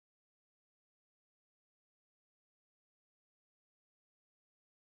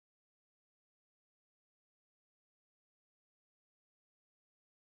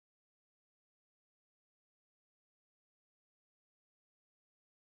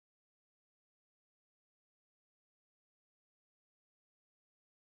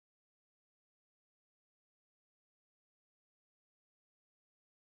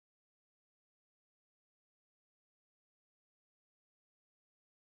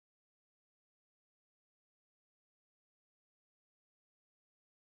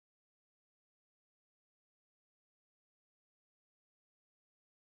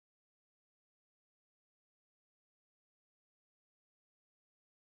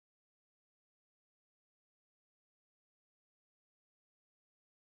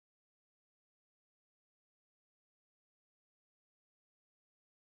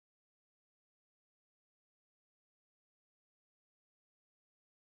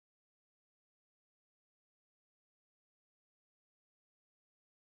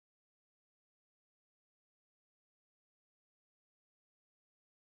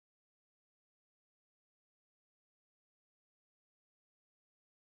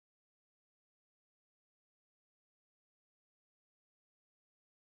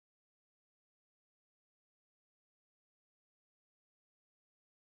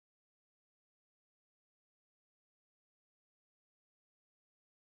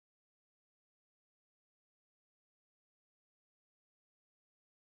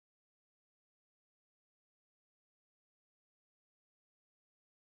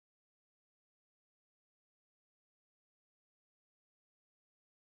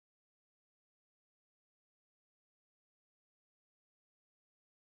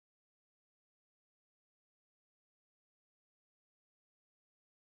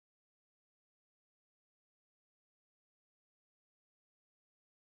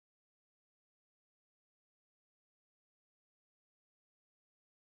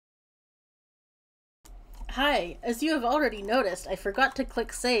Hi, as you have already noticed, I forgot to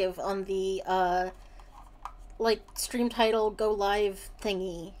click save on the, like, stream title go live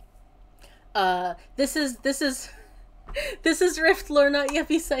thingy. This is, this is Rift lore, not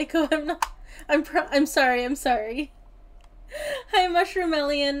Yuppie Psycho. I'm sorry, I'm sorry. Hi, Mushroom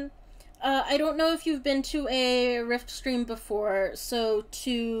Alien. I don't know if you've been to a Rift stream before, so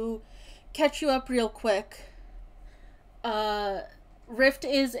to catch you up real quick, uh, Rift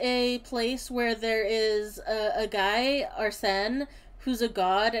is a place where there is a guy, Arsene, who's a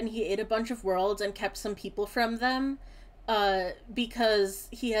god, and he ate a bunch of worlds and kept some people from them because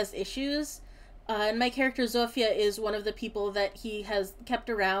he has issues. And my character Zofia is one of the people that he has kept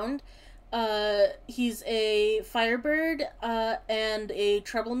around. He's a firebird and a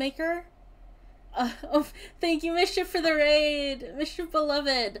troublemaker. Oh, thank you, Mischief, for the raid. Mischief,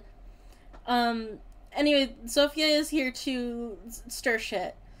 beloved. Um, anyway, Sophia is here to stir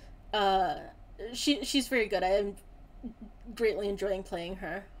shit. Uh, she's very good. I am greatly enjoying playing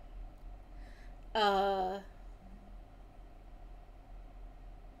her. Uh,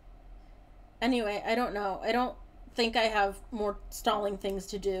 anyway, I don't know. I don't think I have more stalling things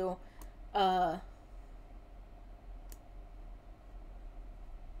to do. Uh,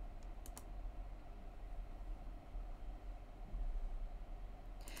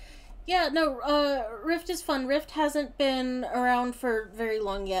 yeah, no, Rift is fun. Rift hasn't been around for very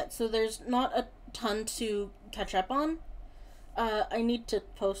long yet, so there's not a ton to catch up on. I need to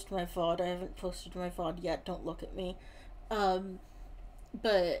post my VOD. I haven't posted my VOD yet. Don't look at me.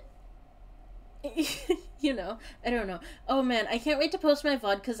 But you know, I don't know. Oh man, I can't wait to post my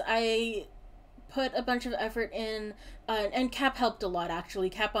VOD because I put a bunch of effort in, and Cap helped a lot actually.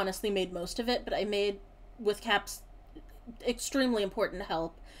 Cap honestly made most of it, but I made, with Cap's extremely important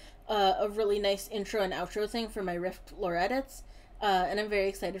help, a really nice intro and outro thing for my Rift lore edits. And I'm very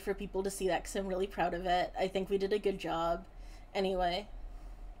excited for people to see that because I'm really proud of it. I think we did a good job. Anyway.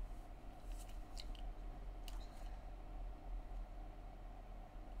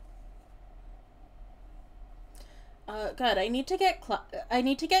 God, I need to get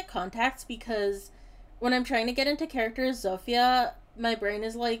contacts because when I'm trying to get into characters Zofia, my brain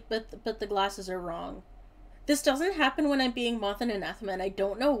is like, but the glasses are wrong. This doesn't happen when I'm being Moth and Anathema, and I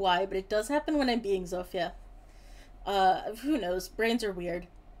don't know why, but it does happen when I'm being Zofia. Who knows? Brains are weird.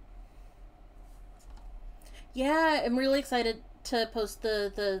 Yeah, I'm really excited to post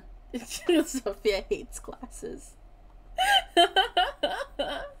the Zofia hates glasses.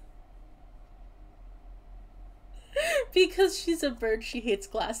 Because she's a bird, she hates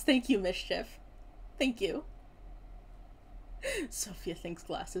glass. Thank you, Mischief. Thank you. Sophia thinks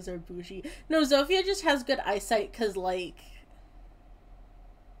glasses are bougie. No, Sophia just has good eyesight because, like,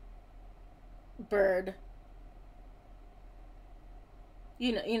 bird.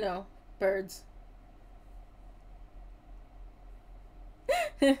 Birds.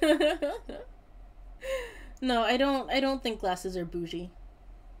 No, I don't think glasses are bougie.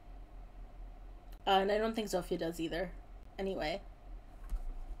 And I don't think Sophia does either. Anyway.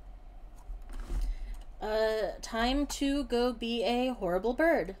 Time to go be a horrible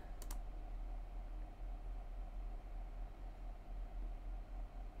bird.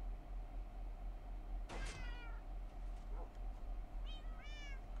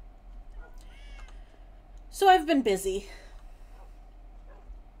 So I've been busy.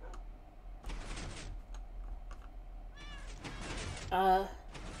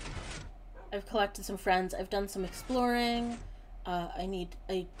 I've collected some friends. I've done some exploring. I need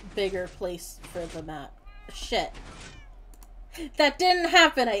a bigger place for the map. Shit. That didn't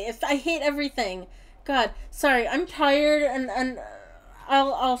happen. I hate everything. God, sorry. I'm tired and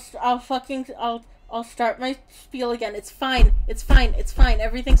I'll start my spiel again. It's fine. It's fine. It's fine.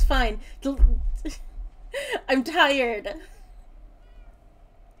 Everything's fine. I'm tired.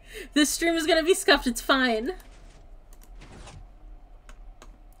 This stream is gonna be scuffed. It's fine.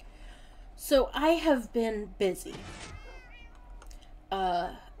 So I have been busy.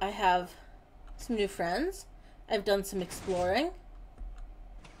 I have some new friends. I've done some exploring.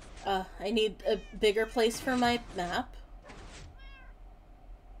 I need a bigger place for my map.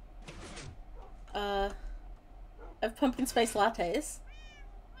 I have pumpkin spice lattes.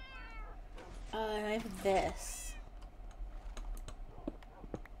 And I have this.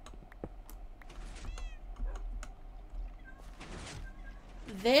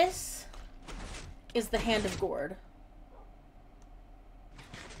 This is the Hand of Gourd.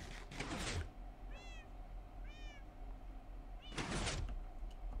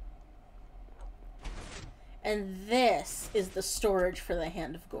 And this is the storage for the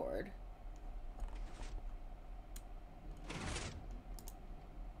Hand of Gourd.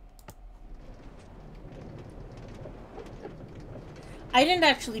 I didn't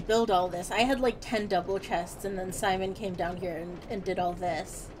actually build all this. I had like 10 double chests, and then Simon came down here and did all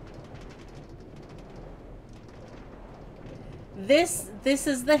this. This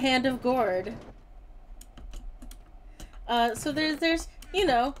is the Hand of Gord. So there's you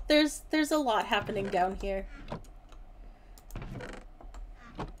know, there's a lot happening down here.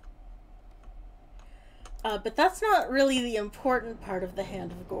 But that's not really the important part of the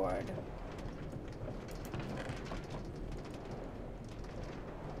Hand of Gord.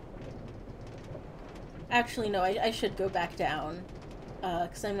 Actually, no, I should go back down.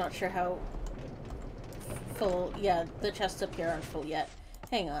 Because I'm not sure how full... Yeah, the chests up here aren't full yet.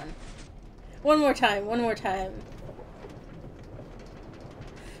 Hang on. One more time, one more time.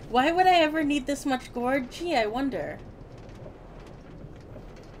 Why would I ever need this much gourd? Gee, I wonder.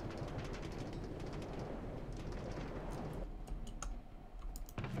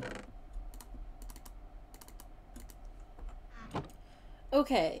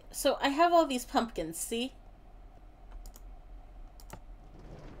 Okay, so I have all these pumpkins, see?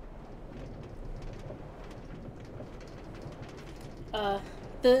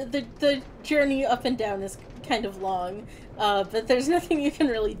 The journey up and down is kind of long, but there's nothing you can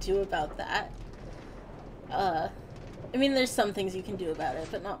really do about that. I mean, there's some things you can do about it,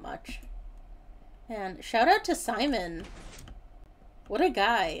 but not much. And shout out to Simon. What a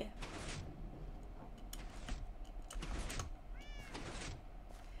guy.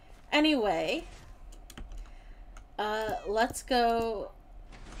 Anyway, let's go...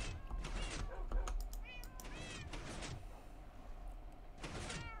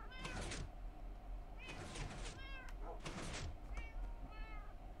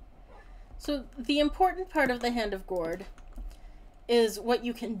 So, the important part of the Hand of Gord is what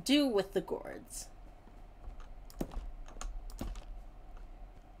you can do with the gourds.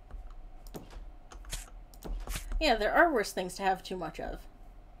 Yeah, there are worse things to have too much of.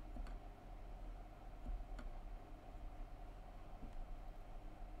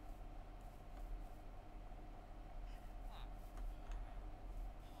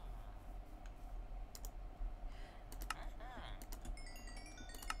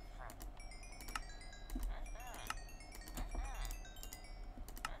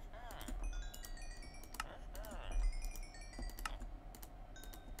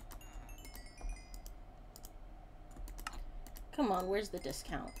 Come on, where's the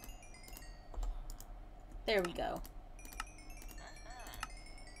discount? There we go.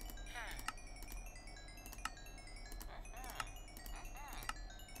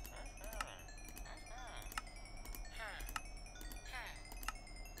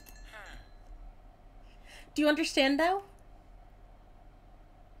 Do you understand now?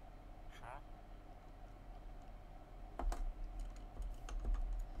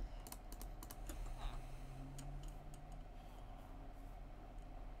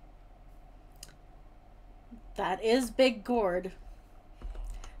 That is big gourd.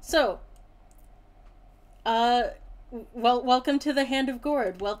 So, well, welcome to the Hand of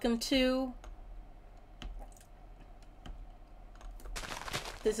Gord. Welcome to...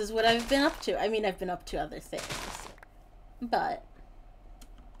 This is what I've been up to. I mean, I've been up to other things. But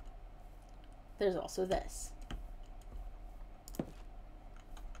there's also this.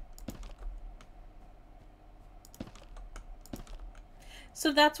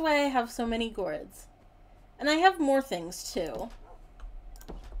 So that's why I have so many gourds. And I have more things too.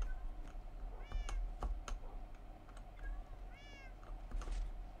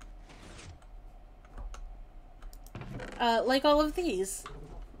 Like all of these.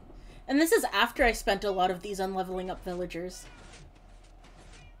 And this is after I spent a lot of these on leveling up villagers.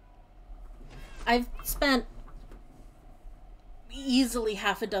 I've spent easily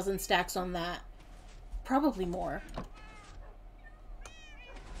half a dozen stacks on that. Probably more.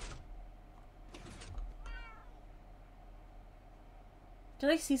 Did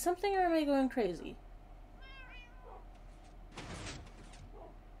I see something, or am I going crazy?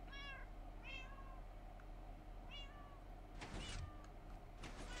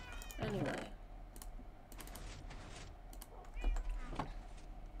 Anyway.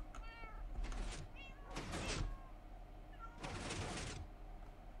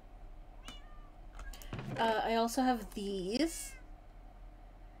 I also have these.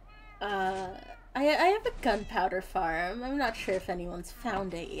 I have a gunpowder farm. I'm not sure if anyone's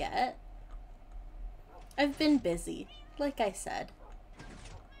found it yet. I've been busy, like I said.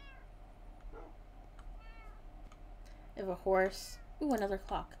 I have a horse. Ooh, another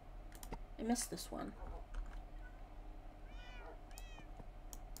clock. I missed this one.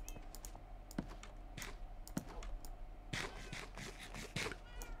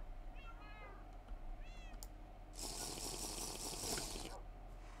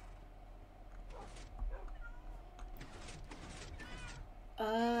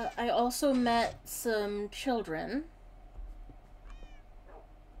 I also met some children.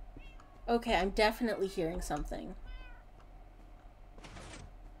 Okay, I'm definitely hearing something.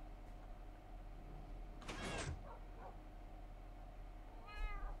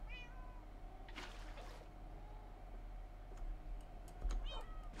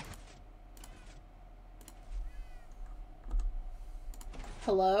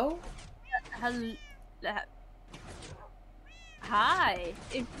 Hello? Hello. Hi.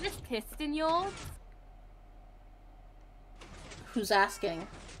 Is this piston yours? Who's asking?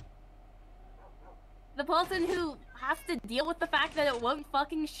 The person who has to deal with the fact that it won't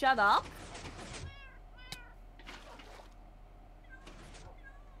fucking shut up?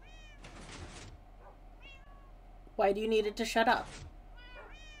 Why do you need it to shut up?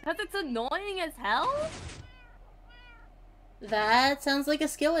 Because it's annoying as hell? That sounds like a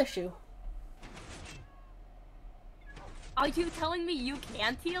skill issue. Are you telling me you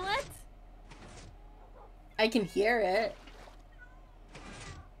can't heal it? I can hear it.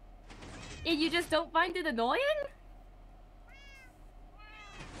 And you just don't find it annoying?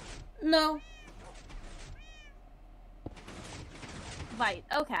 No. Right,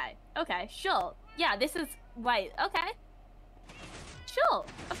 okay. Okay, sure. Yeah, this is... Right, okay. Sure,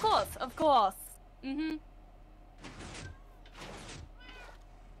 of course, of course. Mm-hmm.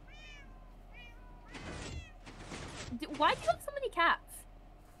 Why do you have so many cats?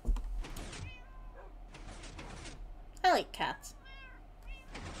 I like cats.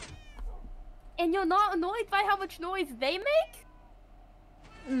 And you're not annoyed by how much noise they make?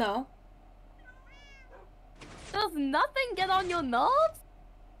 No. Does nothing get on your nerves?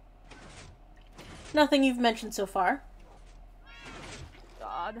 Nothing you've mentioned so far.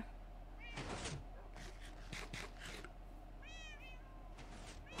 God.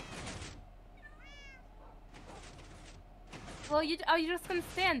 Well, are you just gonna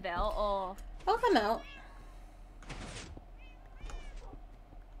stand there, or...? I'll come out.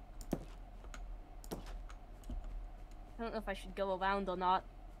 I don't know if I should go around or not.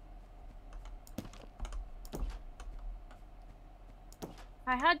 If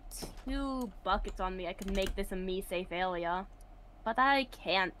I had 2 buckets on me, I could make this a me-safe area. But I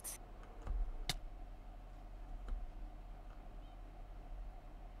can't.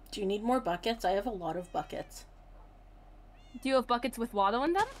 Do you need more buckets? I have a lot of buckets. Do you have buckets with water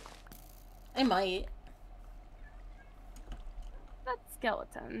in them? I might. That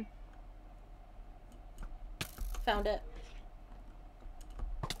skeleton. Found it.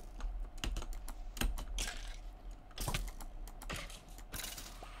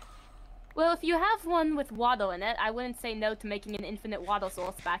 Well, if you have one with water in it, I wouldn't say no to making an infinite water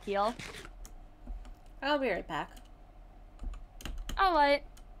source back here. I'll be right back. Alright.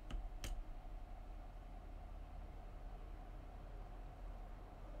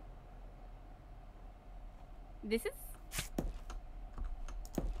 This is...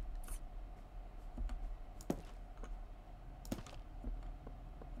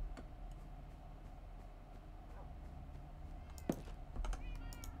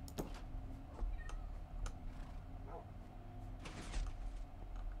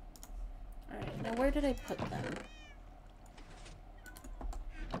 Alright, now where did I put them?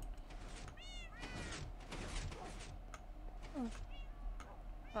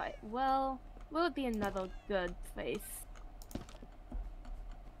 Right, well, will it be another good place?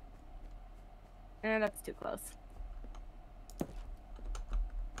 That's too close.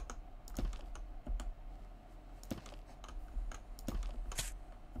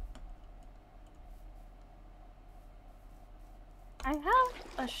 I have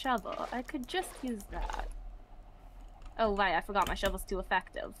a shovel. I could just use that. Oh, right, I forgot my shovel's too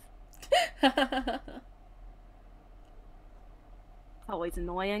effective. Always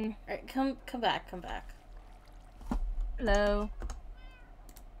annoying. Alright, come back, come back. Hello.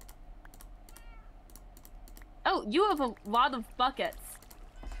 Oh, you have a lot of buckets.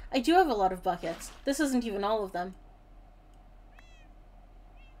 I do have a lot of buckets. This isn't even all of them.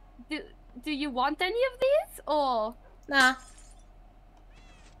 Do you want any of these, or...? Nah.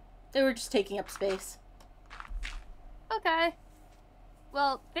 They were just taking up space. Okay.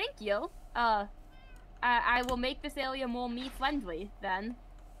 Well, thank you. I will make this area more me-friendly, then.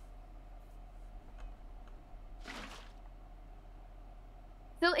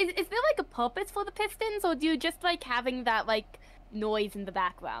 So, is there, like, a purpose for the pistons, or do you just like having that, like, noise in the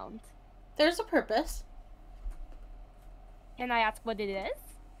background? There's a purpose. Can I ask what it is?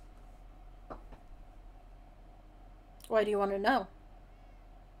 Why do you want to know?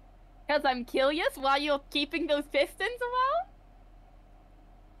 Because I'm curious while you're keeping those pistons around?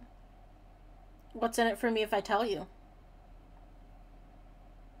 What's in it for me if I tell you?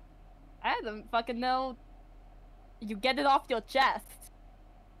 I don't fucking know. You get it off your chest.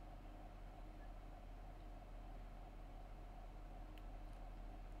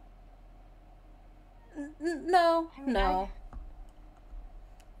 No, no.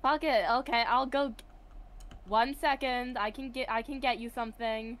 Fuck it. Okay, I'll go. 1 second. I can get you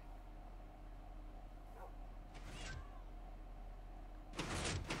something.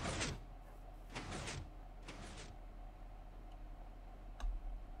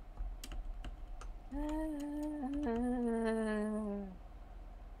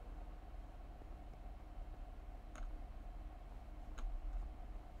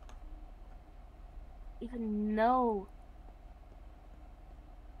 Even no.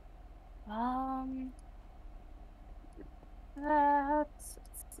 Let's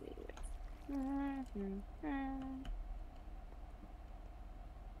see.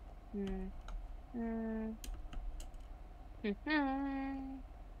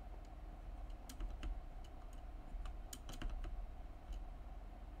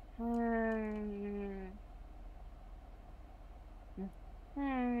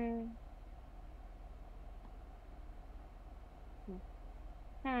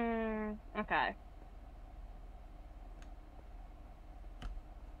 Okay.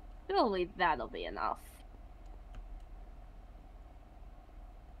 Surely that'll be enough.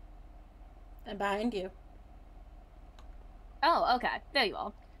 I'm behind you. Oh, okay. There you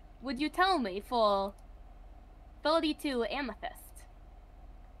are. Would you tell me for 32 amethyst?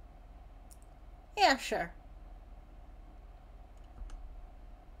 Yeah, sure.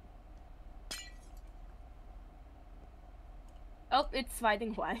 Oh, it's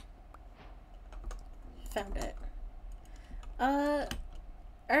sliding away. Found it.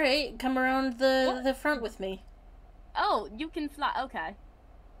 Alright, come around the front with me. Oh, you can fly. Okay.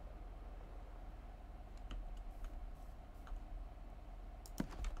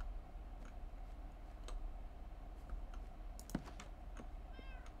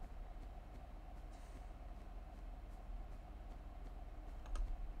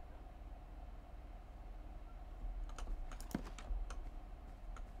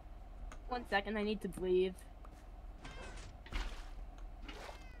 One second, I need to breathe.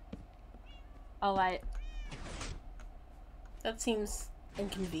 Alright. That seems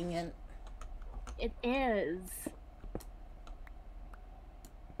inconvenient. It is.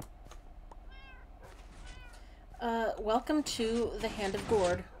 Welcome to the Hand of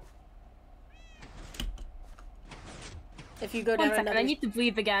Gord. If you go down 1 second, another... I need to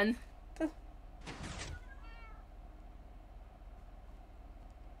breathe again.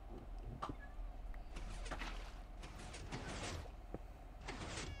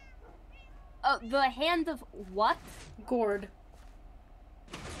 Oh, the Hand of what? Gord.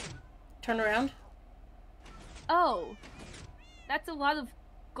 Turn around. Oh. That's a lot of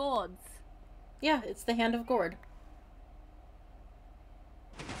gourds. Yeah, it's the Hand of Gord.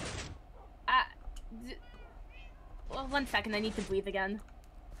 Well, 1 second, I need to breathe again.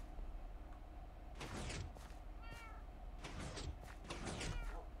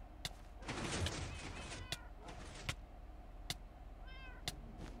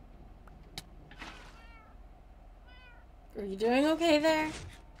 Are you doing okay there?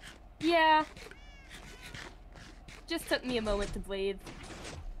 Yeah. Just took me a moment to breathe.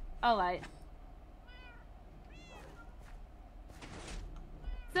 Alright.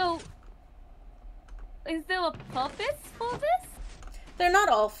 So, is there a purpose for this? They're not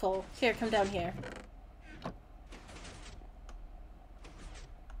all full. Here, come down here.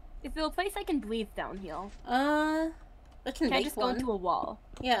 Is there a place I can breathe down here? I can Can I make just one. go into a wall?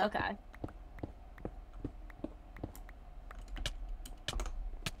 Yeah. Okay.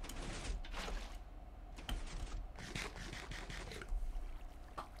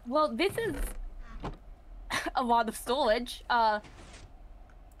 Well, this is a lot of storage.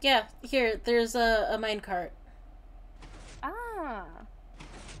 Yeah, here, there's a minecart. Ah.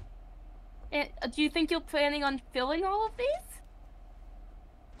 And, do you think you're planning on filling all of these?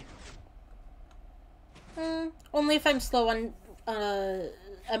 Only if I'm slow on,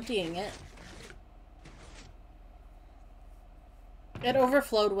 emptying it. It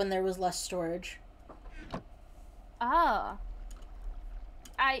overflowed when there was less storage. Ah.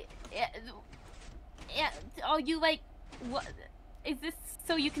 Are you like, what, is this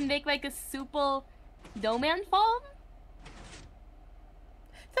so you can make like a super snowman farm?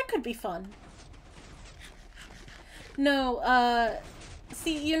 That could be fun. No,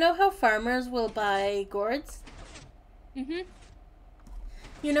 see, you know how farmers will buy gourds? Mm-hmm.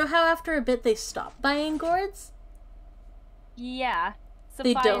 You know how after a bit they stop buying gourds? Yeah.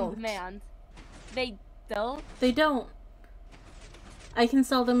 They Supply don't. and demand. They don't? They don't. I can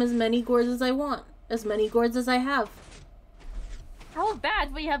sell them as many gourds as I want. As many gourds as I have. How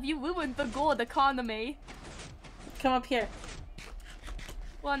badly have you ruined the gourd economy? Come up here.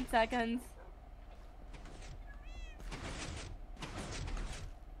 1 second.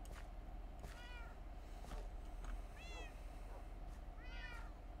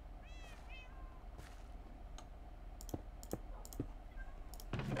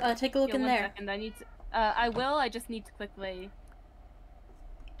 Take a look in 1 there. second, I need to... I will, I just need to quickly...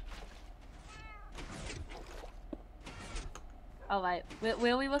 Alright,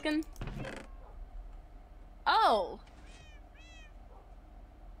 where are we looking? Oh!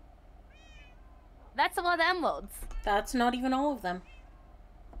 That's a lot of emeralds. That's not even all of them.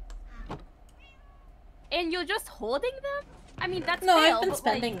 And you're just hoarding them? I mean, that's No, fail, I've been but,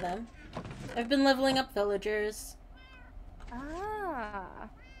 spending like... them. I've been leveling up villagers. Ah.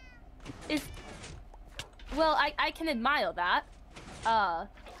 Well, I can admire that.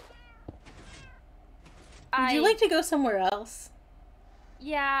 Would you like to go somewhere else?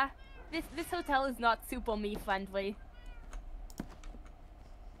 Yeah, this hotel is not super me friendly.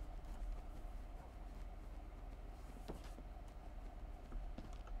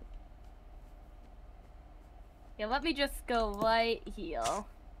 Yeah, let me just go right here.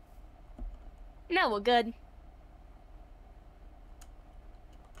 No, we're good.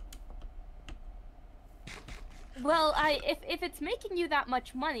 Well, if it's making you that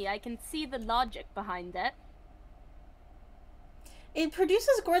much money, I can see the logic behind it. It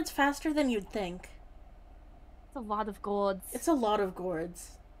produces gourds faster than you'd think. It's a lot of gourds. It's a lot of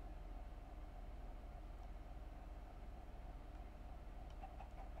gourds.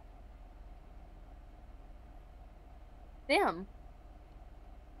 Damn.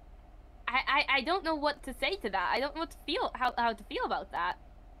 I don't know what to say to that. I don't know what to feel how to feel about that.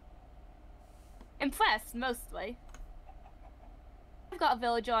 Impressed, mostly. I've got a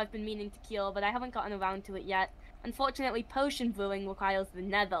villager I've been meaning to kill, but I haven't gotten around to it yet. Unfortunately, potion brewing requires the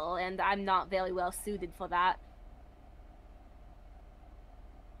nether, and I'm not very well suited for that.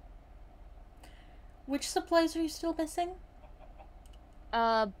 Which supplies are you still missing?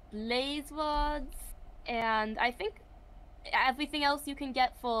 Blaze rods, and I think everything else you can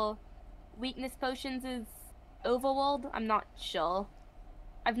get for weakness potions is overworld. I'm not sure.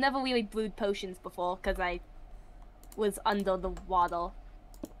 I've never really brewed potions before, because I was under the water.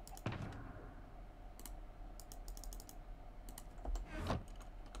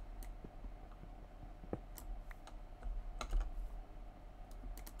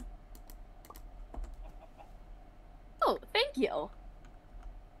 Oh, thank you.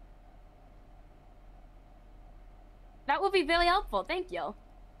 That would be very helpful, thank you.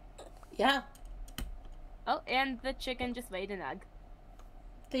 Yeah. Oh, and the chicken just laid an egg.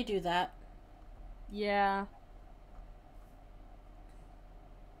 They do that. Yeah.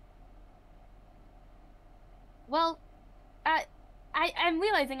 Well, I'm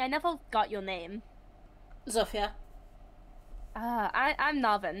realizing I never got your name. Zofia. I'm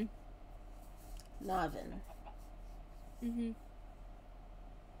Navn. Navn. Mm-hmm.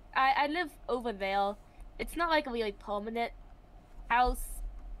 I live over there. It's not like a really permanent house.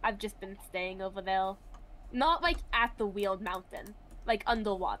 I've just been staying over there. Not like at the Wheeled Mountain. Like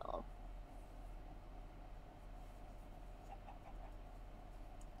underwater.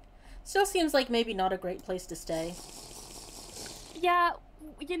 Still seems like maybe not a great place to stay. Yeah,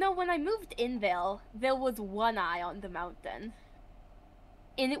 you know, when I moved in there was one eye on the mountain.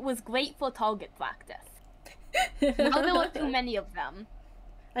 And it was great for target practice. Now there were too many of them.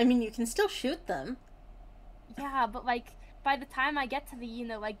 I mean, you can still shoot them. Yeah, but like, by the time I get to the, you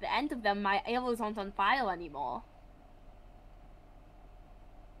know, like the end of them, my arrows aren't on fire anymore.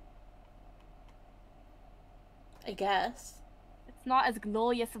 I guess. It's not as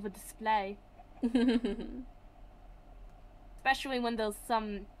glorious of a display. Especially when there's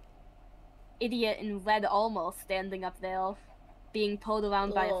some idiot in red armor standing up there, being pulled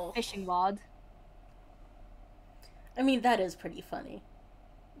around by a fishing rod. I mean, that is pretty funny.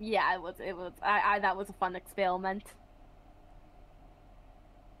 Yeah, it was, that was a fun experiment.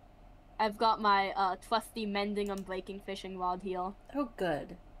 I've got my, trusty mending and breaking fishing rod here. Oh,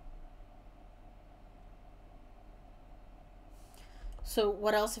 good. So,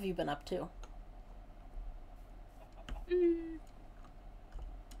 what else have you been up to?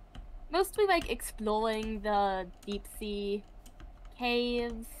 Mostly, like, exploring the deep sea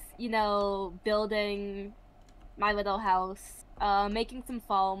caves, you know, building my little house, making some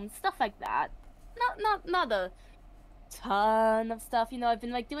farms, stuff like that. Not a ton of stuff, you know, I've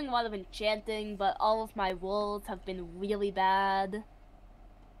been, like, doing a lot of enchanting, but all of my wolves have been really bad.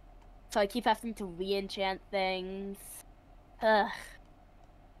 So I keep having to re-enchant things. Ugh.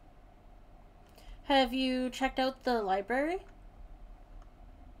 Have you checked out the library?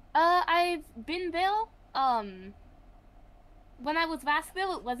 I've been there. When I was last there,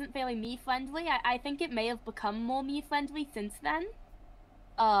 it wasn't very me-friendly. I think it may have become more me-friendly since then.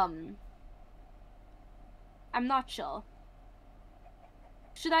 I'm not sure.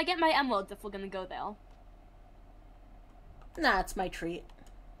 Should I get my emeralds if we're gonna go there? Nah, it's my treat.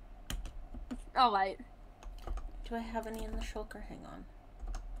 Alright. Do I have any in the shulker? Hang on.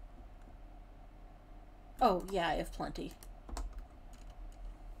 Oh, yeah, I have plenty.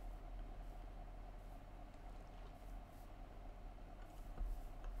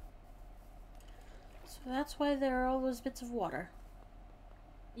 So that's why there are all those bits of water.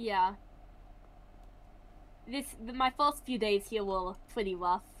 Yeah. My first few days here were pretty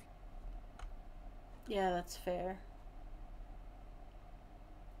rough. Yeah, that's fair.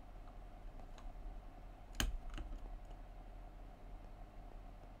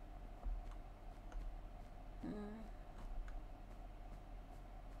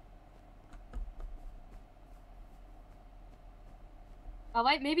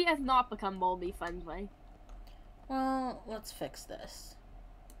 Alright, maybe it has not become more me-friendly. Well, let's fix this.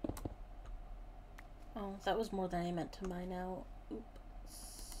 Oh, that was more than I meant to mine out.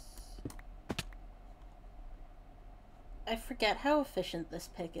 Oops. I forget how efficient this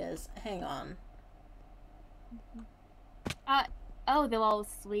pick is. Hang on. Oh, they'll all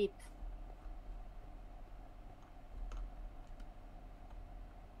sleep.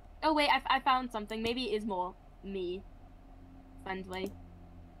 Oh wait, I found something. Maybe it is more me-friendly.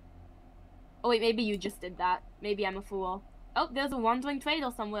 Oh wait, maybe you just did that. Maybe I'm a fool. Oh, there's a wandering trader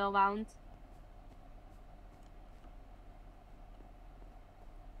somewhere around.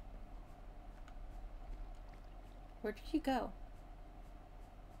 Where did you go?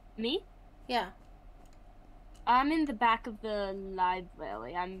 Me? Yeah. I'm in the back of the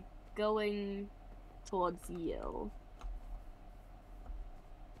library. I'm going towards you.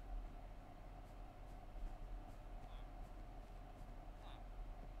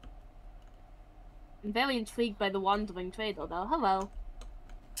 I'm very intrigued by the wandering trader, though. Hello.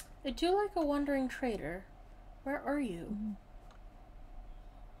 I do like a wandering trader. Where are you?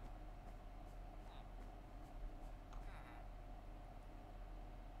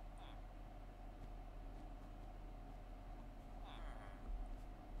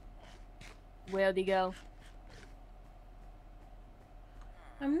 Where'd he go?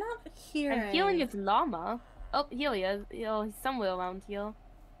 I'm not hearing. I'm hearing his llama. Oh, here he is. Oh, he's somewhere around here.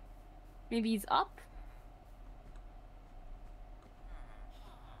 Maybe he's up?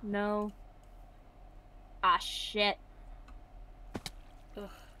 No. Ah, shit. Ugh.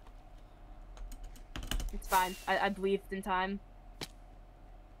 It's fine. I breathed in time.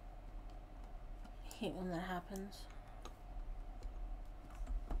 I hate when that happens.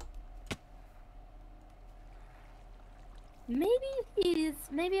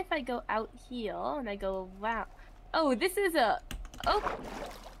 Maybe if I go out here and I go around. Oh, this is a. Oh.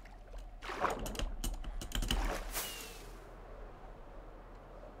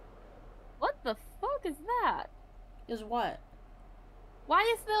 What the fuck is that? Is what? Why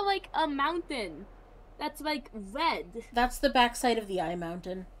is there like a mountain that's like red? That's the backside of the eye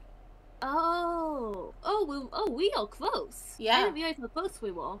mountain. Oh, we are close. Yeah. I didn't realize how close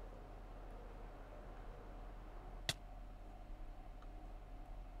we were.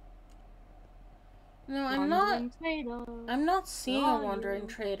 No, Wandering trader. I'm not seeing a wandering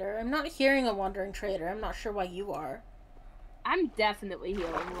trader. I'm not hearing a wandering trader. I'm not sure why you are. I'm definitely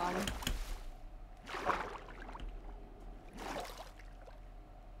hearing one.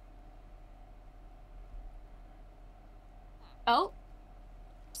 Oh,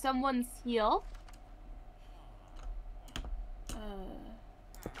 someone's here.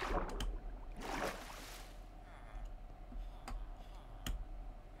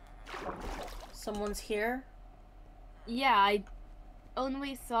 Someone's here? Yeah, I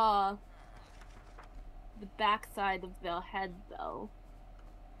only saw the backside of their head, though.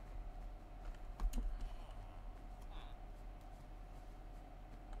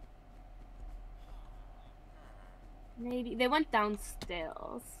 Maybe they went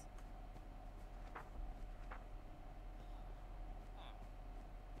downstairs.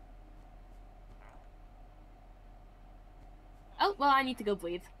 Oh, well, I need to go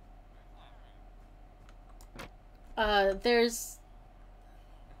breathe. There's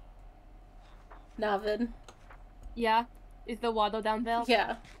Navn. Yeah? Is the water down there?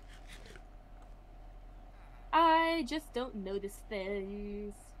 Yeah. I just don't notice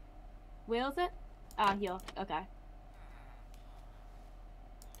things. Where is it? Ah, here. Okay.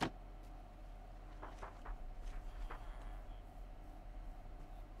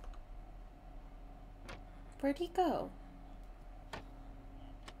 Where'd he go?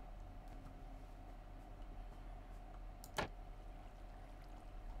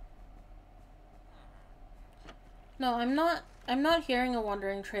 No, I'm not hearing a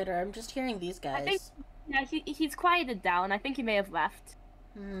wandering trader. I'm just hearing these guys. I think, yeah, he's quieted down. I think he may have left.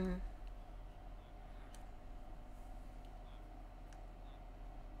 Hmm.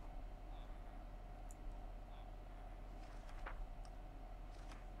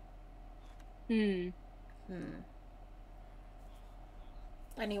 Hmm.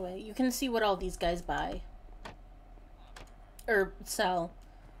 Anyway, you can see what all these guys buy. Or sell.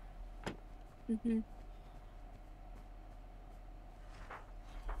 Mm-hmm.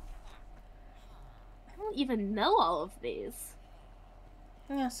 I don't even know all of these.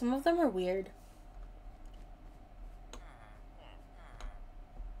 Yeah, some of them are weird.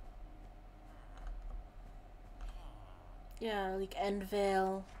 Yeah, like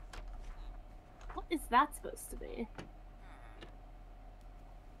Endvale. What is that supposed to be?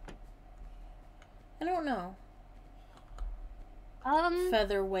 I don't know.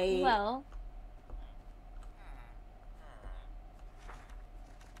 Featherweight. Well,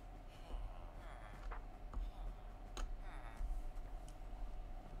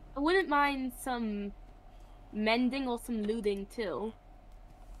 I wouldn't mind some mending or some looting too.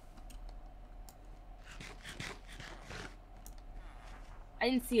 I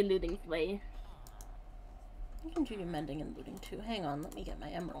didn't see a looting flea. You can do your mending and looting too. Hang on, let me get my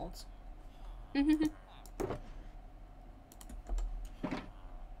emeralds.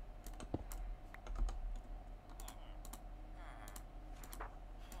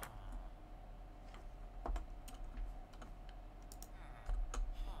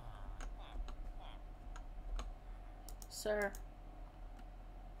 Sir.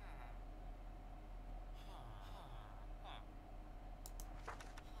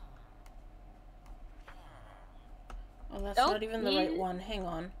 Oh, that's not even the right one. Hang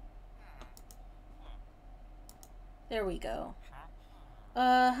on. There we go.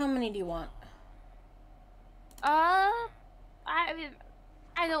 How many do you want? I mean,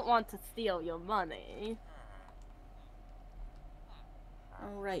 I don't want to steal your money.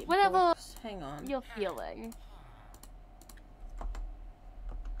 Alright, Whatever books. Hang on. you're feeling.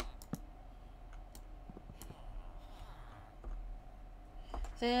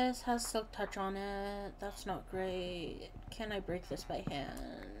 This has silk touch on it. That's not great. Can I break this by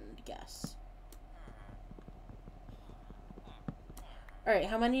hand? Yes. Alright,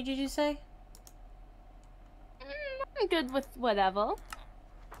 how many did you say? I'm good with whatever.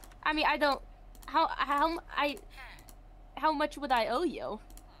 I mean, I don't. How much would I owe you?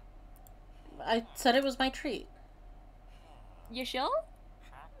 I said it was my treat. You sure?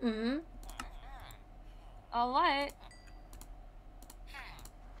 Mm-hmm. Alright.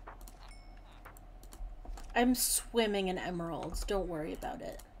 I'm swimming in emeralds. Don't worry about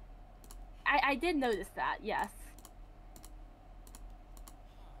it. I did notice that, yes.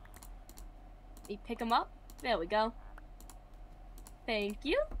 You pick them up? There we go. Thank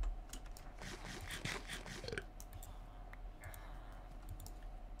you.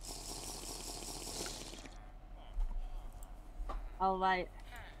 Alright.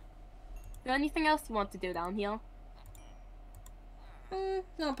 Is there anything else you want to do down here?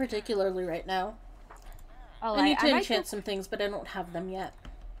 Not particularly right now. Alright, I need to enchant some things, but I don't have them yet.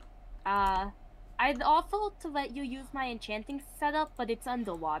 I'd offer to let you use my enchanting setup, but it's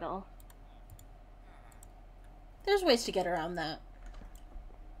underwater. There's ways to get around that.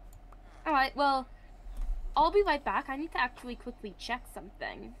 Alright, well, I'll be right back. I need to actually quickly check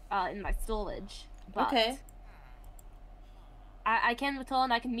something, in my storage. But okay. I can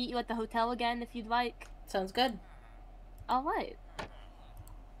return. I can meet you at the hotel again if you'd like. Sounds good. Alright.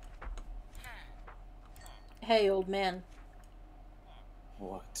 Hey, old man.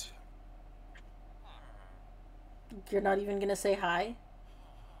 What? You're not even gonna say hi?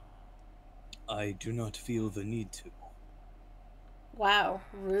 I do not feel the need to. Wow,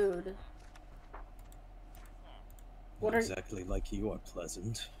 rude. Not exactly like you are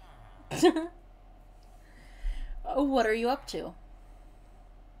pleasant. Oh, what are you up to?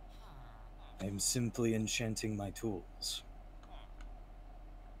 I'm simply enchanting my tools.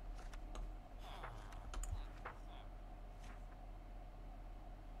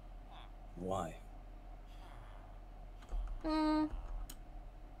 Why?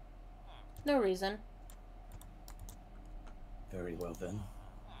 No reason. Very well then.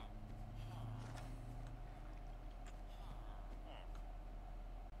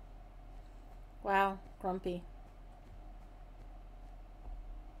 Wow, grumpy.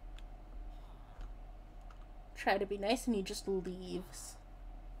 Try to be nice and he just leaves.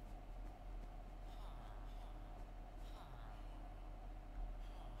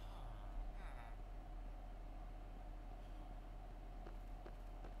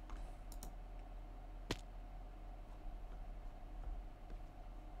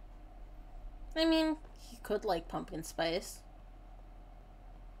 I mean, he could like pumpkin spice.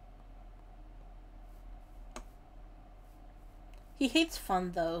 He hates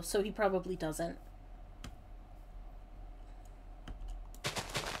fun, though, so he probably doesn't.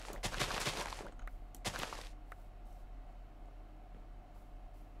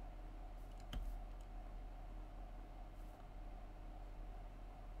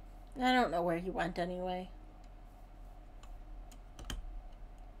 I don't know where he went anyway.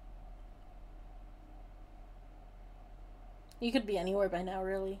 He could be anywhere by now,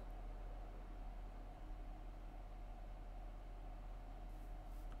 really.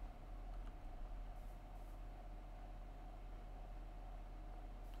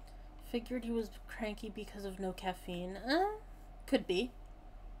 Figured he was cranky because of no caffeine. Could be.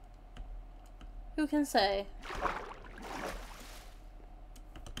 Who can say?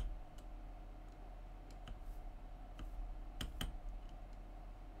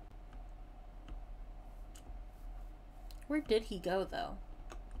 Where did he go, though?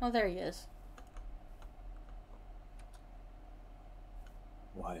 Oh, there he is.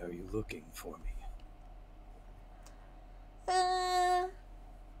 Why are you looking for me?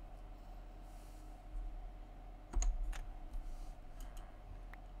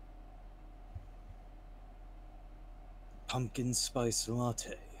 Pumpkin spice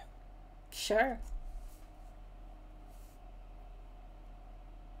latte. Sure.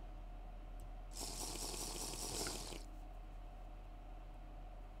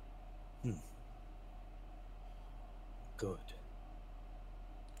 Good.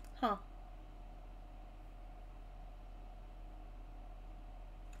 Huh.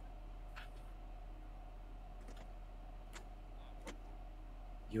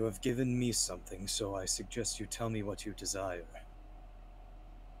 You have given me something, so I suggest you tell me what you desire.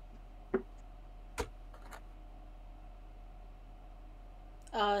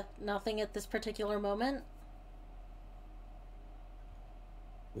 Nothing at this particular moment?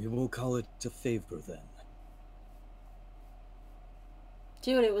 We will call it a favor, then.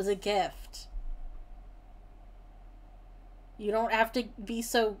 Dude, it was a gift. You don't have to be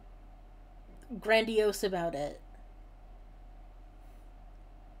so grandiose about it.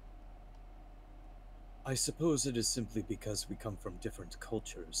 I suppose it is simply because we come from different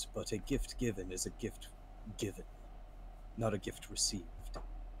cultures, but a gift given is a gift given, not a gift received.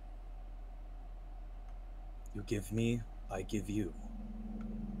 You give me, I give you.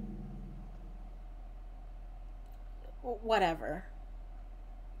 Whatever.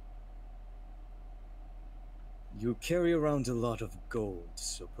 You carry around a lot of gold,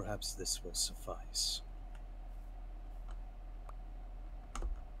 so perhaps this will suffice.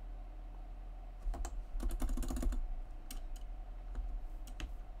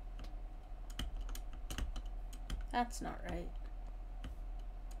 That's not right.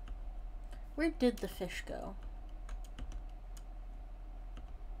 Where did the fish go?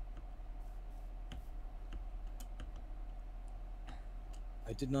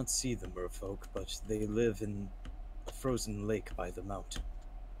 I did not see the merfolk, but they live in a frozen lake by the mountain.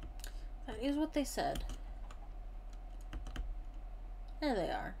 That is what they said. There they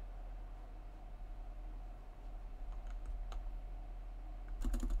are.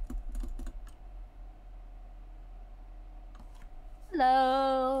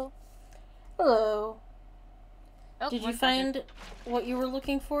 Hello. Hello. Oh, Did you one second. find what you were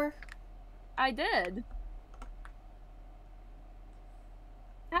looking for? I did.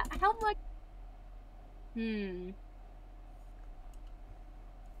 How much?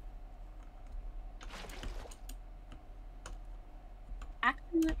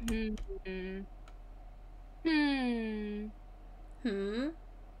 Actually, Hmm?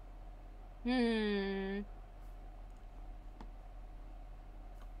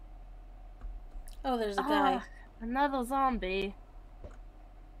 Oh, there's a guy. Ah, another zombie.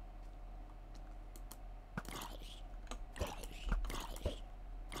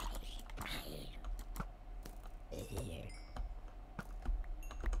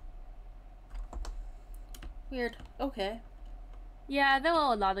 Weird. Okay. Yeah, there were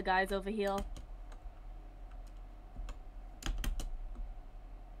a lot of guys over here.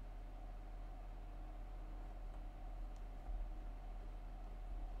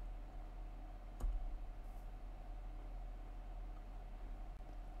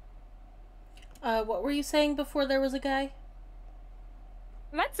 What were you saying before there was a guy?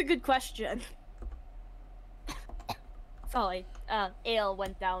 That's a good question. Sorry, ale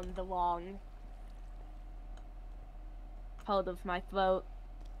went down the wrong part of my throat.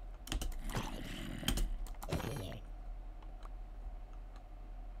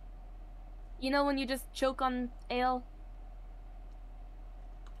 You know when you just choke on ale?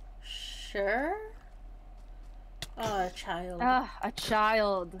 Sure. Oh, a child. Ah, a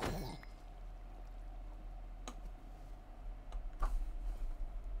child.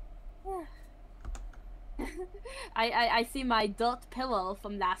 I see my dirt pillow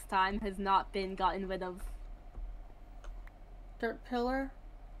from last time has not been gotten rid of. Dirt pillar?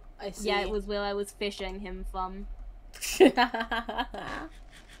 I see. Yeah, it was where I was fishing him from. I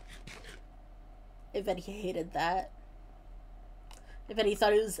bet he hated that. I bet he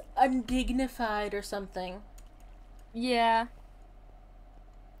thought it was undignified or something. Yeah.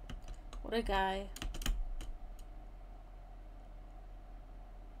 What a guy.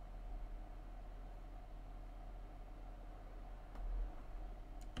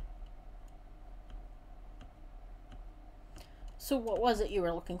 So what was it you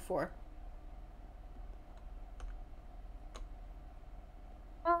were looking for?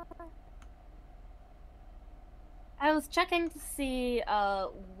 I was checking to see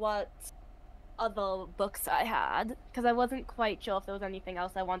what other books I had, because I wasn't quite sure if there was anything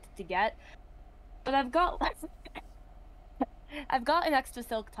else I wanted to get. But I've got I've got an extra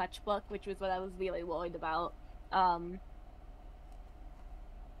Silk Touch book, which was what I was really worried about.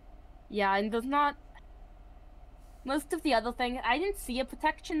 Yeah, and there's not most of the other thing. I didn't see a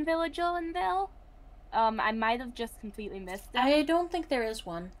protection villager in there. I might have just completely missed it. I don't think there is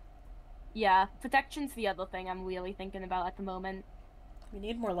one. Yeah, protection's the other thing I'm really thinking about at the moment. We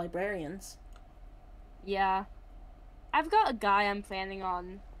need more librarians. Yeah. I've got a guy I'm planning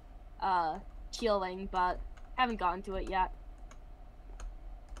on healing, but haven't gotten to it yet.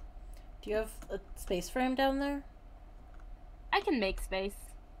 Do you have a space for him down there? I can make space.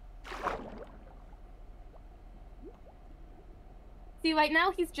 See, right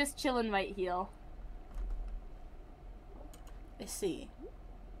now he's just chilling right here. I see.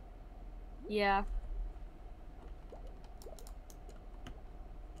 Yeah.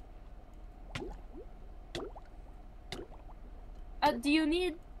 Do you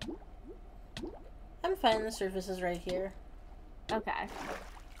need... I'm fine, the surface is right here. Okay.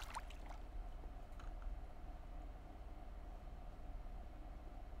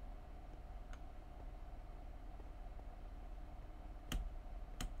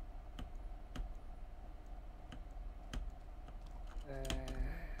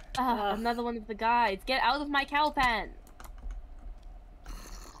 Another one of the guides. Get out of my cow pen!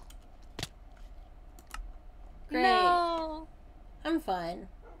 Great. No! I'm fine.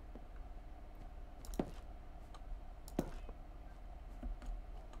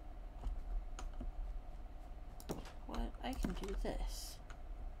 What? I can do this.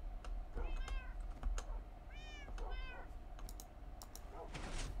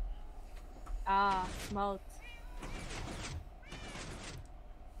 Ah, smoked.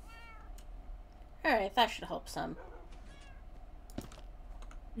 Alright, that should help some.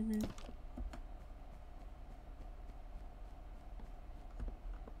 Mm-hmm.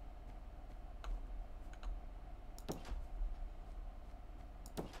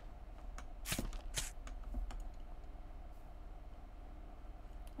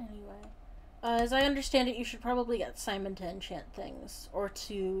 Anyway. As I understand it, you should probably get Simon to enchant things. Or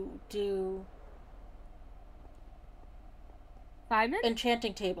to do... Simon?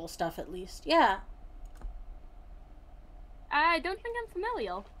 enchanting table stuff, at least. Yeah. I don't think I'm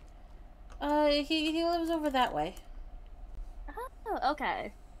familiar. He lives over that way. Oh,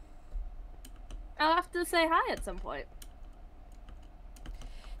 okay. I'll have to say hi at some point.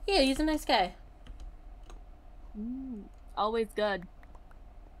 Yeah, he's a nice guy. Always good.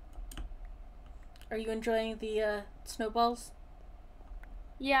 Are you enjoying the, snowballs?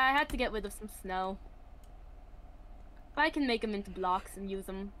 Yeah, I had to get rid of some snow. But I can make them into blocks and use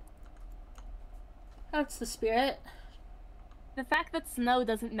them. That's the spirit. The fact that snow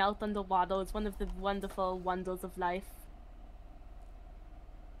doesn't melt underwater is one of the wonderful wonders of life.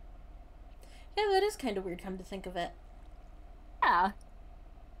 Yeah, that is kind of weird, come to think of it. Yeah.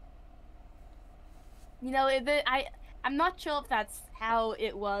 You know, I'm not sure if that's how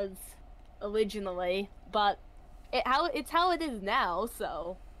it was originally, but it's how it is now,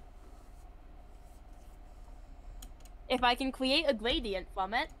 so... If I can create a gradient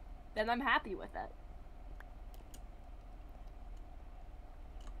from it, then I'm happy with it.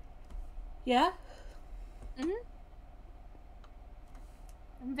 Yeah? I'm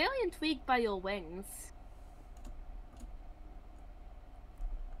very intrigued by your wings.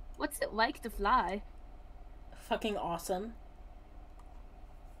 What's it like to fly? Fucking awesome.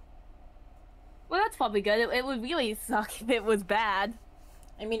 Well, that's probably good. It would really suck if it was bad.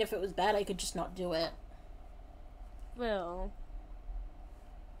 I mean, if it was bad, I could just not do it. Well.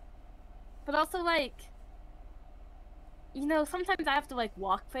 But also, like... You know, sometimes I have to, like,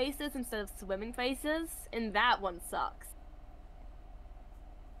 walk places instead of swimming places, and that one sucks.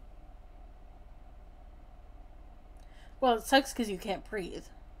 Well, it sucks because you can't breathe.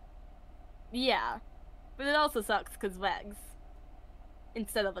 Yeah. But it also sucks because legs.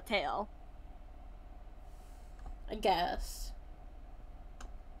 Instead of a tail. I guess.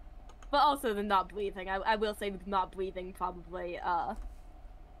 But also the not breathing. I will say the not breathing probably,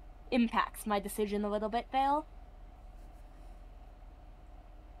 impacts my decision a little bit there.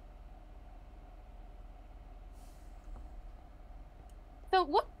 So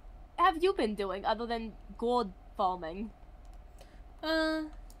what have you been doing other than gourd farming? Not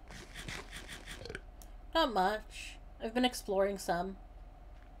much. I've been exploring some.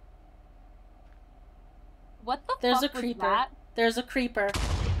 What the There's a fuck was creeper. that? There's a creeper.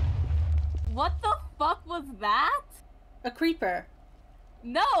 What the fuck was that? A creeper.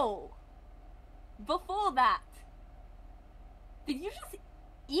 No! Before that. Did you just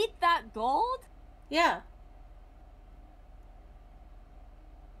eat that gold? Yeah.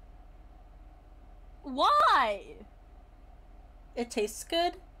 Why? It tastes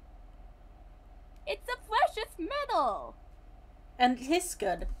good. It's a precious metal! And it tastes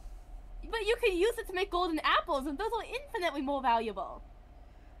good. But you can use it to make golden apples, and those are infinitely more valuable.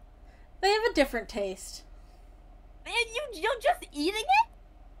 They have a different taste. And you're just eating it?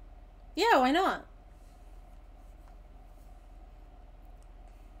 Yeah, why not?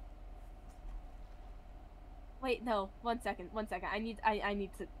 Wait, no. One second. I need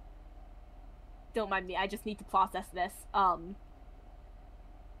to... Don't mind me, I just need to process this.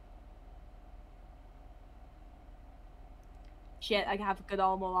 Shit, I have a good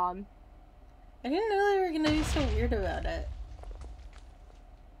armor on. I didn't know they were gonna be so weird about it.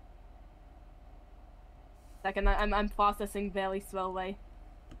 Second, I'm processing very slowly.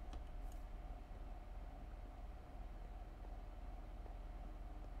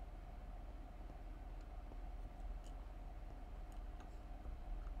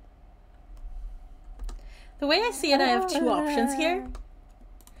 The way I see it, I have two options here.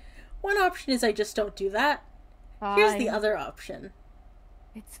 One option is I just don't do that. Fine. Here's the other option.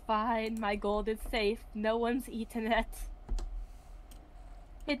 It's fine, my gold is safe. No one's eaten it.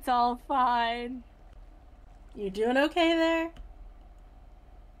 It's all fine. You doing okay there?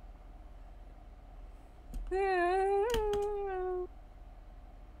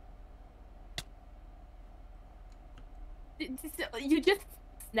 You just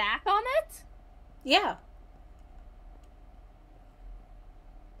snack on it? Yeah.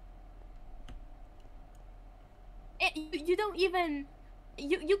 You don't even...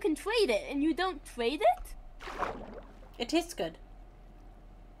 You can trade it, and you don't trade it? It tastes good.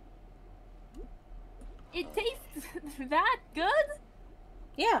 It tastes that good?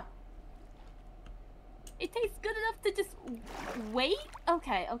 Yeah. It tastes good enough to just wait?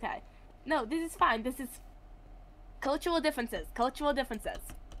 Okay. No, this is fine. This is cultural differences. Cultural differences.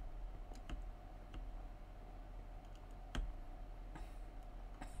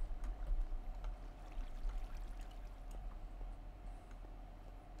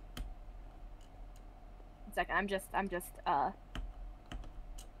 One second, I'm just,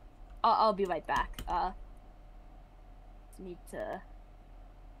 I'll be right back. Just need to...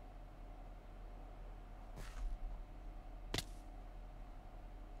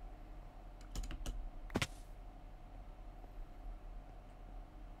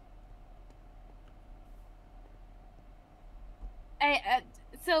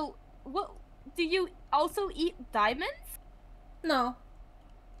 So, what, do you also eat diamonds? No.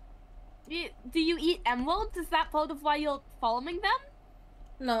 Do you eat emeralds? Is that part of why you're following them?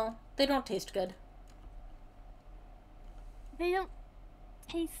 No. They don't taste good. They don't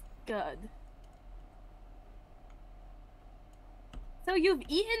taste good. So you've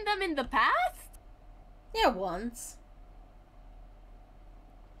eaten them in the past? Yeah, once.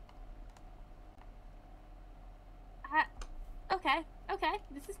 Okay.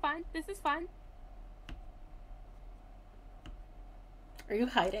 This is fine. Are you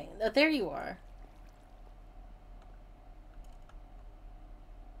hiding? Oh, there you are.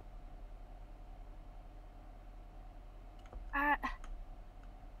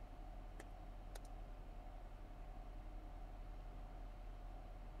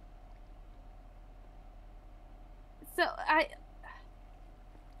 So,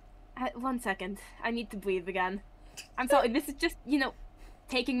 one second. I need to breathe again. I'm sorry, this is just, you know,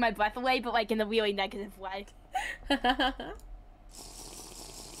 taking my breath away, but like in a really negative way.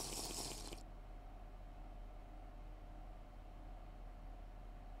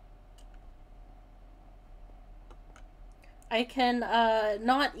 I can,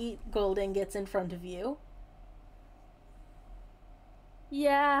 not eat gold ingots in front of you.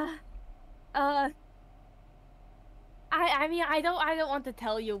 Yeah. I mean, I don't want to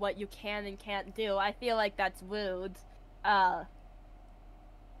tell you what you can and can't do. I feel like that's rude. I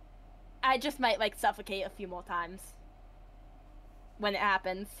just might, like, suffocate a few more times. When it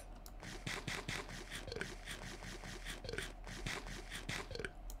happens.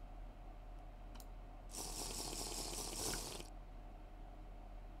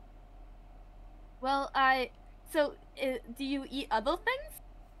 Well, so, do you eat other things?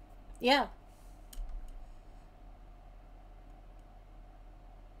 Yeah.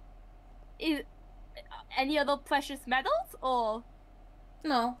 Is any other precious metals, or?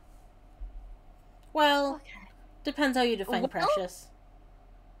 No. Well, Okay. depends how you define Well? precious.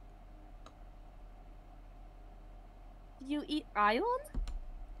 Do you eat iron?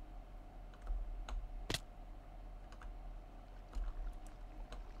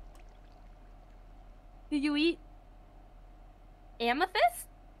 Do you eat amethyst?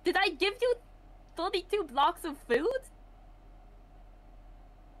 Did I give you 32 blocks of food?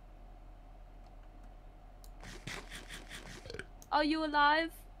 Are you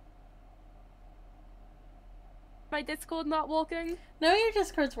alive? My Discord not working? No, your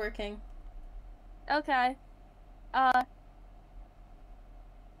Discord's working. Okay. Okay.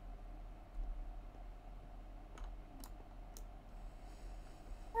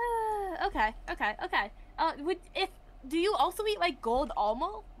 Do you also eat, like, gold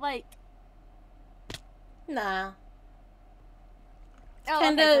armor? Like... Nah. Oh,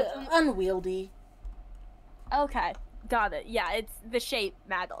 Kinda okay, unwieldy. okay, got it. Yeah, it's the shape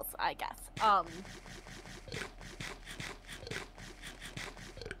matters, I guess. Are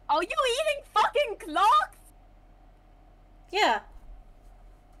you eating fucking clocks? Yeah.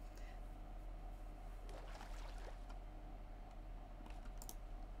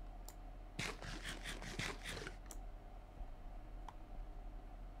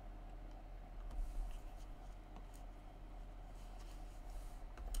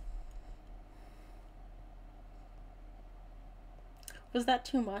 Was that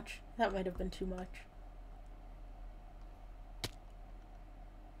too much? That might have been too much.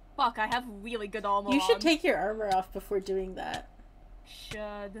 Fuck, I have really good armor You should on. take your armor off before doing that.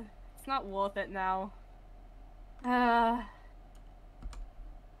 Should. It's not worth it now. Now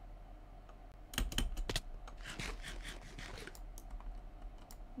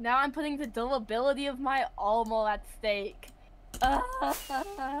I'm putting the durability of my armor at stake.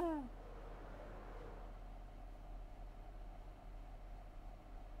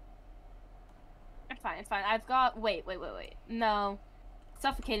 It's fine. I've got... Wait. No.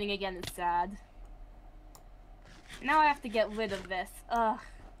 Suffocating again is sad. Now I have to get rid of this. Ugh.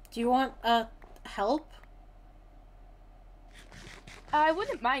 Do you want, help? I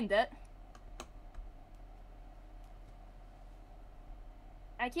wouldn't mind it.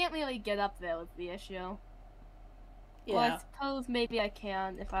 I can't really get up there with the issue. Yeah. Well, I suppose maybe I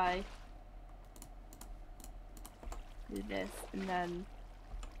can if I do this and then...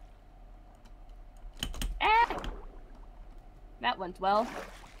 Ah! That went well.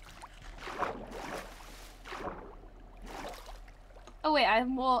 Oh wait, I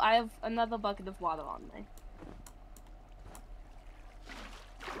have another bucket of water on me.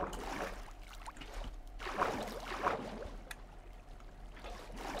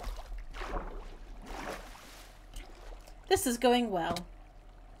 This is going well.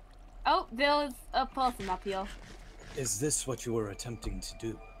 Oh, there's a person up here. Is this what you were attempting to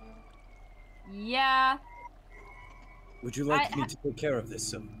do? Yeah. Would you like me to take care of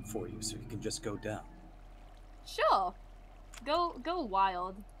this for you so you can just go down? Sure. Go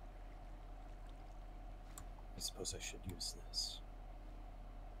wild. I suppose I should use this.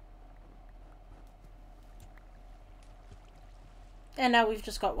 And now we've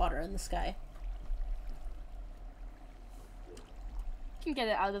just got water in the sky. Can get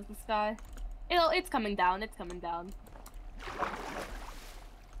it out of the sky. It's coming down. It's coming down.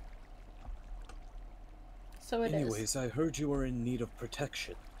 So it Anyways, is. I heard you were in need of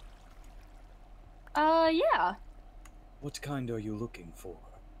protection. Yeah. What kind are you looking for?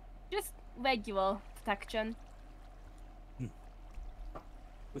 Just regular protection.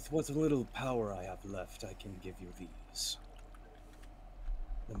 With what little power I have left, I can give you these.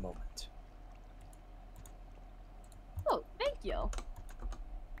 A moment. Oh, thank you.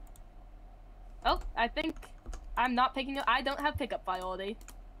 Oh, I think I'm not picking up. I don't have pickup priority.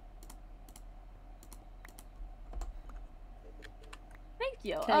 Thank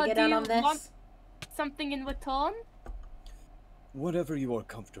you. Can I get do on you this? want something in return? Whatever you are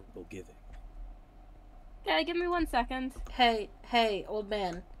comfortable giving. Okay, give me 1 second. Hey, old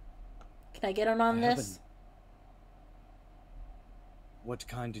man. Can I get on this? What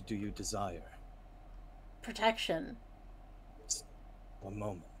kind do you desire? Protection. A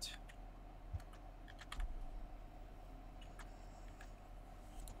moment.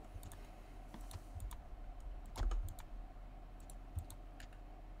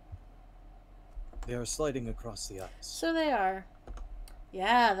 They are sliding across the ice. So they are.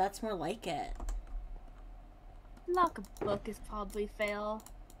 Yeah, that's more like it. Lock a book is probably fail.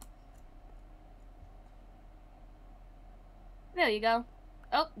 There you go.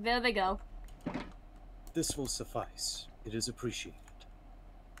 Oh, there they go. This will suffice. It is appreciated.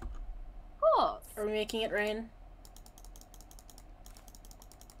 Cool. Are we making it rain?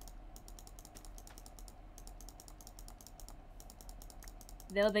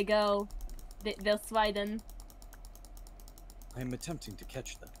 There they go. They're sliding. I am attempting to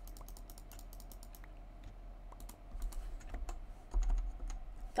catch them.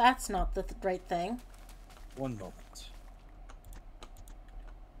 That's not the right thing. One moment.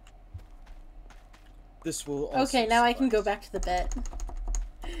 This will also Okay, now I can go suffice. back to the bit.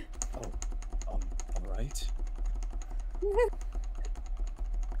 Oh, alright.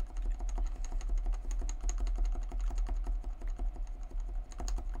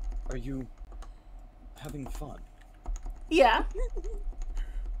 Are you having fun? Yeah.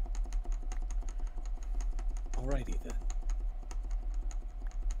 Alrighty then.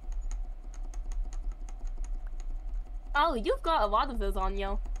 Oh, you've got a lot of those on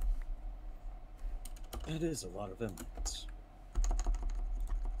you. That is a lot of emeralds.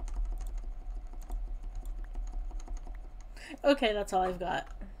 Okay, that's all I've got.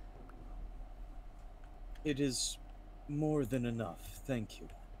 It is more than enough, thank you.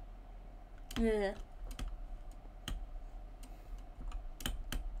 Yeah.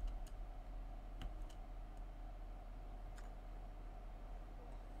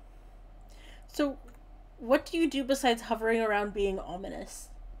 So, what do you do besides hovering around being ominous?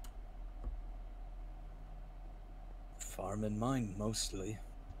 Farm and mine, mostly.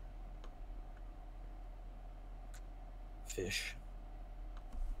 Fish.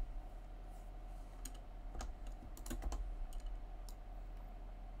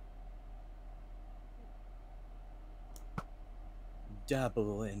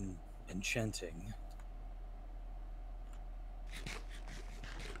 Dabble in enchanting.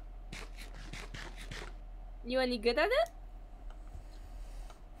 You any good at it?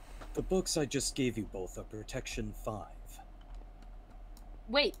 The books I just gave you both are Protection 5.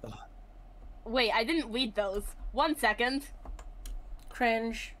 Wait. Ugh. Wait, I didn't read those. 1 second.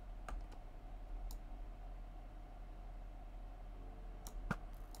 Cringe.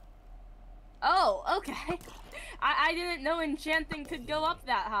 Oh, okay. I didn't know enchanting could go up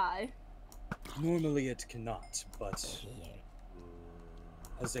that high. Normally it cannot, but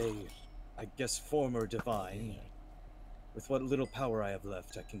as a, I guess, former divine, with what little power I have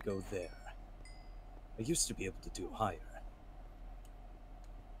left, I can go there. I used to be able to do higher.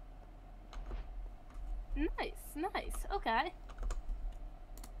 Nice, okay.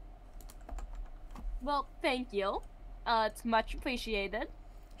 Well, thank you. It's much appreciated.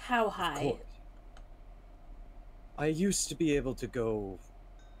 How Of high? course. I used to be able to go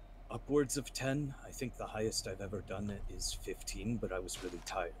upwards of 10. I think the highest I've ever done is 15, but I was really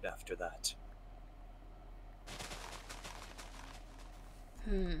tired after that.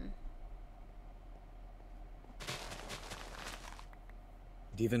 And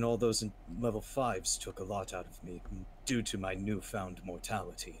even all those level 5s took a lot out of me, due to my newfound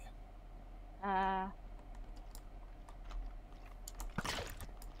mortality.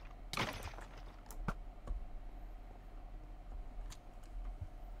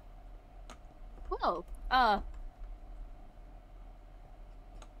 Whoa,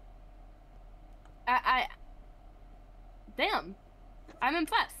 damn, I'm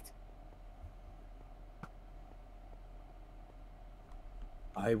impressed.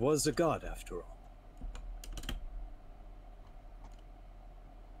 I was a god, after all.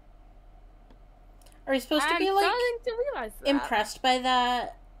 Are we supposed to I'm be, like, starting to realize that. impressed by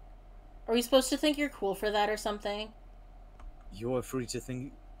that? Are we supposed to think you're cool for that or something? You're free to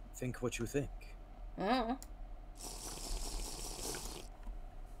think what you think. Oh.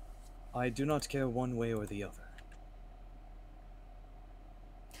 I do not care one way or the other.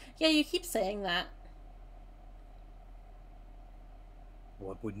 Yeah, you keep saying that.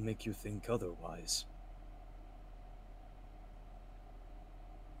 What would make you think otherwise?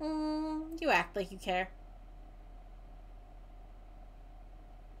 You act like you care.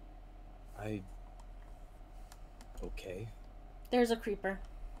 Okay. There's a creeper.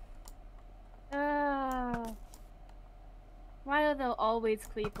 Why are there always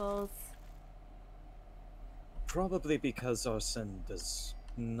creepers? Probably because Arsene does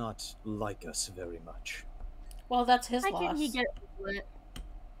not like us very much. Well, that's his Why loss. can't he get over it?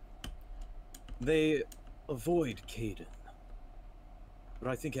 They avoid Caden. But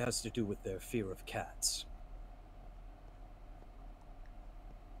I think it has to do with their fear of cats.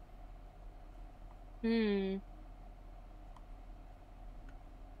 Hmm.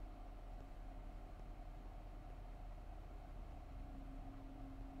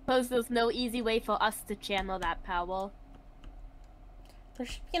 Suppose there's no easy way for us to channel that power. There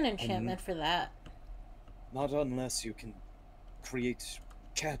should be an enchantment for that. Not unless you can create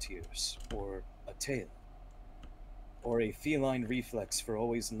cat ears, or a tail. Or a feline reflex for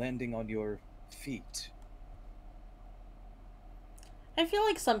always landing on your feet. I feel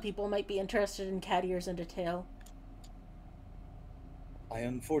like some people might be interested in cat ears and a tail. I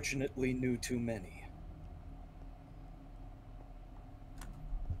unfortunately knew too many.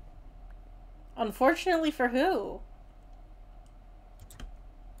 Unfortunately for who?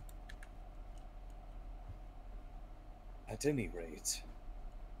 At any rate,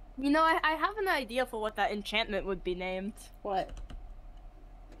 You know, I have an idea for what that enchantment would be named. What?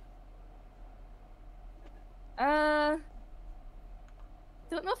 Don't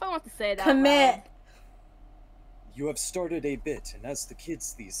know if I want to say that. Commit! Loud. you have started a bit, and as the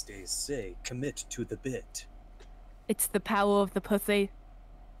kids these days say, commit to the bit. It's the power of the pussy.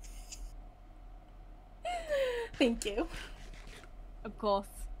 Thank you. Of course.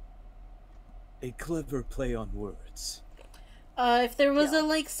 A clever play on words. If there was Yeah. a,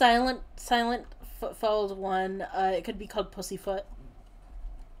 like, silent footfalled one, it could be called Pussyfoot.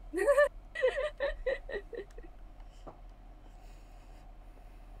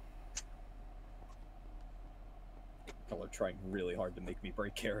 Y'all are trying really hard to make me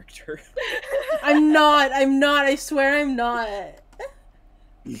break character. I'm not, I swear I'm not.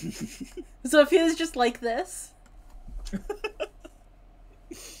 Sophia's just like this.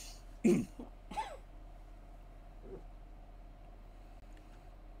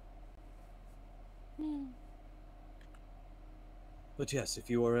 But yes, if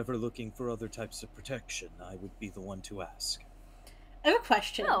you are ever looking for other types of protection, I would be the one to ask. I have a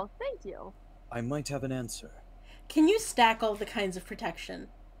question. Oh, thank you. I might have an answer. Can you stack all the kinds of protection?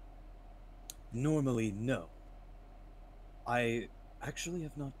 Normally, no. I actually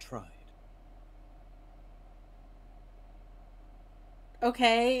have not tried.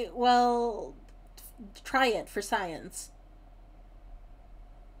 Okay, well, try it for science.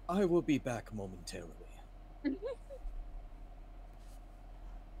 I will be back momentarily.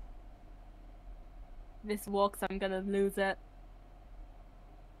 This walks, I'm gonna lose it.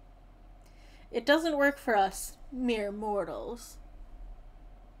 It doesn't work for us, mere mortals.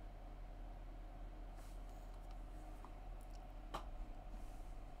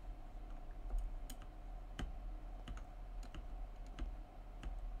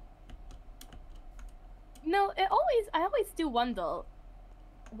 No, I always do wonder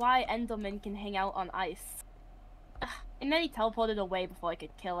why Enderman can hang out on ice. Ugh, and then he teleported away before I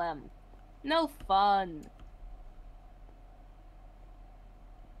could kill him. No fun.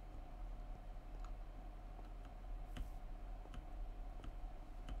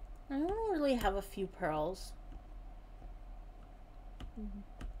 I don't really have a few pearls.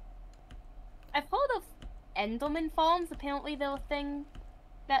 I've heard of Enderman farms. Apparently they're a thing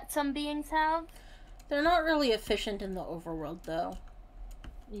that some beings have. They're not really efficient in the overworld, though.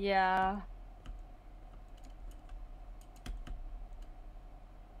 Yeah.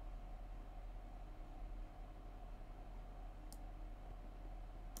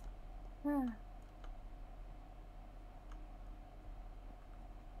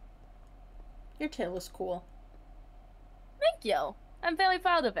 Your tail is cool. Thank you. I'm very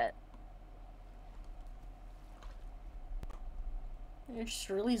proud of it. You're just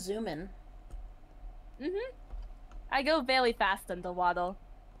really zooming. I go very fast underwater.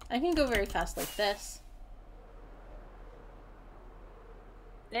 I can go very fast like this.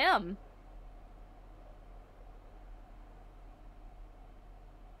 Damn.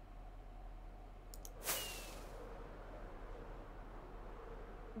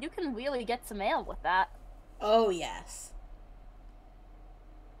 You can really get some air with that. Oh, yes.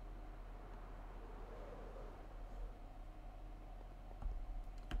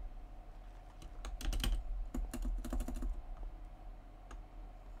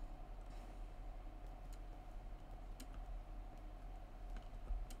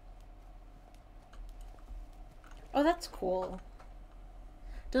 Oh, that's cool.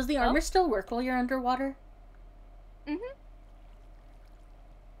 Does the armor still work while you're underwater?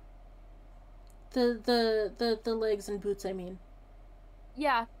 The legs and boots, I mean.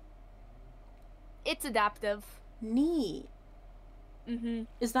 Yeah. It's adaptive. Neat. Mm-hmm.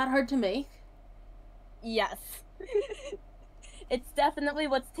 Is that hard to make? Yes. It's definitely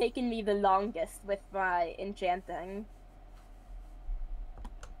what's taken me the longest with my enchanting.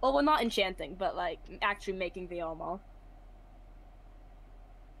 Well, not enchanting, but like actually making the armor.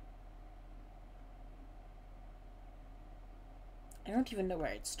 I don't even know where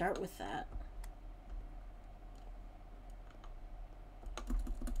I'd start with that.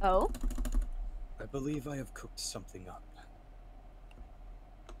 Oh? I believe I have cooked something up.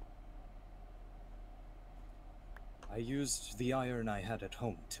 I used the iron I had at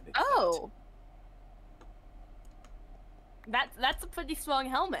home to make Oh! That's a pretty strong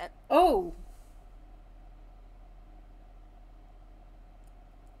helmet. Oh!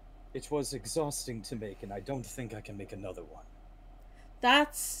 It was exhausting to make, and I don't think I can make another one.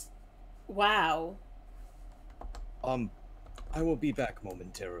 That's... wow. I will be back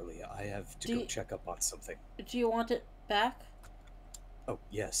momentarily. I have to go you- check up on something. Do you want it back? Oh,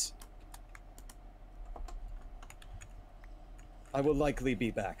 yes. I will likely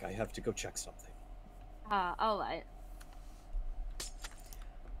be back. I have to go check something. Alright.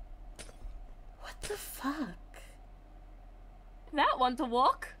 What the fuck? That one to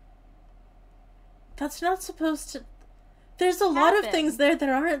walk? That's not supposed to... There's a lot of things there that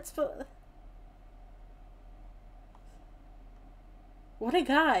aren't supposed... What a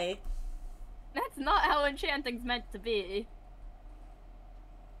guy. That's not how enchanting's meant to be.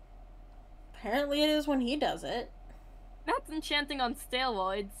 Apparently it is when he does it. That's enchanting on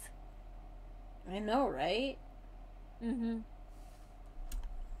steroids. I know, right? Mm-hmm.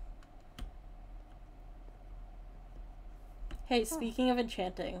 Hey, speaking of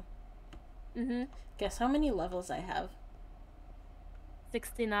enchanting, Mm-hmm. guess how many levels I have?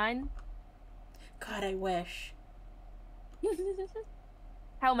 69? God, I wish.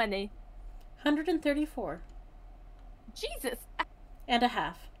 How many? 134. Jesus! And a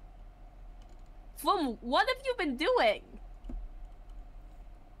half. From what have you been doing?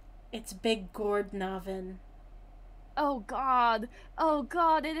 It's Big Gourd Navn. Oh god. Oh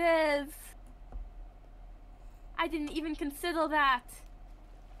god, it is! I didn't even consider that.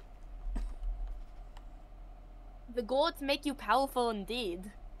 The gourds make you powerful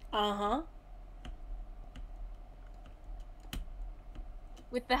indeed. Uh-huh.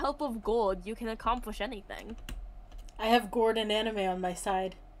 With the help of gourd, you can accomplish anything. I have Gourd and anime on my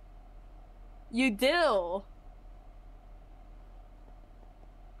side. You do!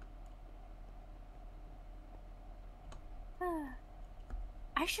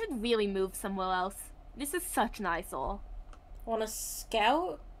 I should really move somewhere else. This is such an eyesore. Want to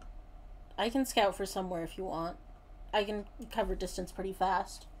scout? I can scout for somewhere if you want. I can cover distance pretty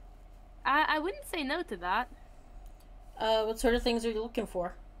fast. I wouldn't say no to that. What sort of things are you looking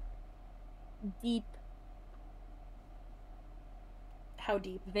for? Deep. How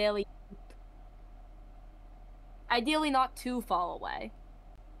deep? Very deep. Ideally not too far away.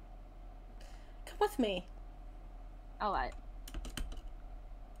 Come with me. Alright.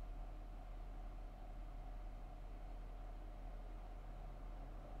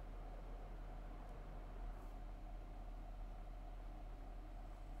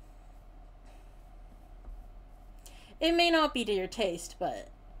 It may not be to your taste, but...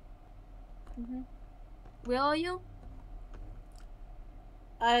 Mm-hmm. Where are you?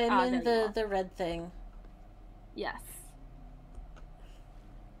 I'm in there you the red thing. Yes.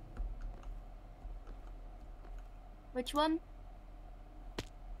 Which one?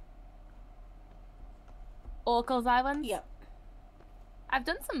 Oracle's Island? Yep. I've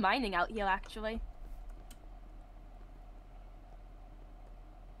done some mining out here, actually.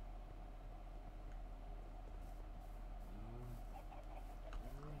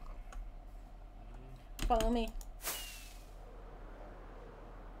 Follow me.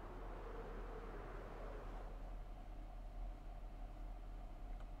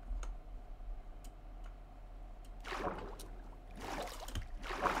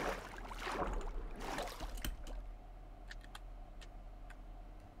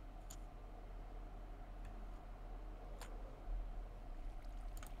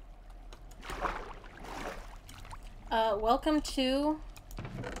 Welcome to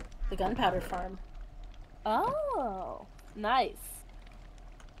the gunpowder farm. Oh, nice.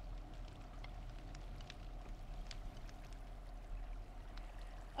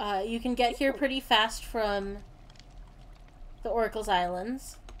 You can get here pretty fast from the Oracle's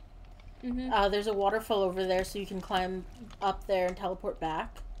Islands. Mm-hmm. There's a waterfall over there, so you can climb up there and teleport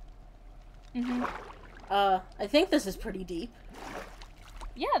back. Mm-hmm. I think this is pretty deep.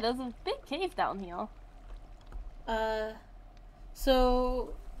 Yeah, there's a big cave down here.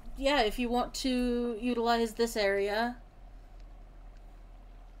 So, yeah, if you want to utilize this area.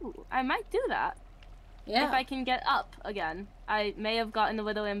 Ooh, I might do that. Yeah. If I can get up again. I may have gotten a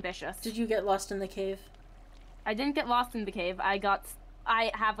little ambitious. Did you get lost in the cave? I didn't get lost in the cave. I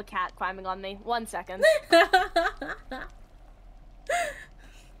have a cat climbing on me. 1 second.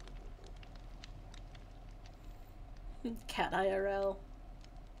 Cat IRL.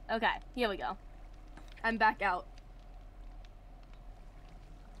 Okay, here we go. I'm back out.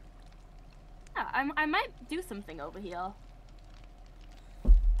 Yeah, I might do something over here.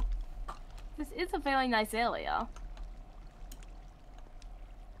 This is a very nice area.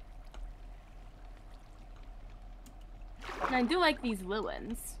 And I do like these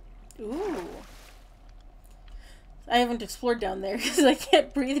ruins. Ooh. I haven't explored down there because I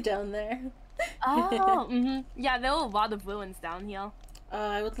can't breathe down there. Oh, yeah, there are a lot of ruins down here.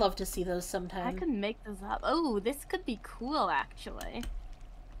 I would love to see those sometime. I could make those up. Oh, this could be cool, actually.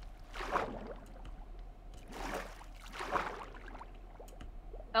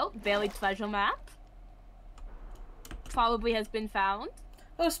 Oh, buried treasure map. Probably has been found.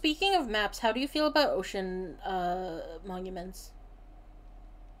 Oh, speaking of maps, how do you feel about ocean monuments?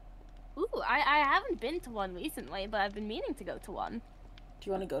 Ooh, I haven't been to one recently, but I've been meaning to go to one. Do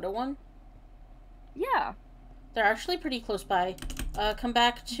you want to go to one? Yeah. They're actually pretty close by. Come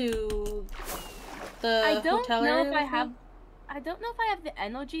back to the hotel area with me? I don't know if I have the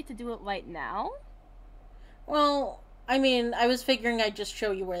energy to do it right now. Well, I mean, I was figuring I'd just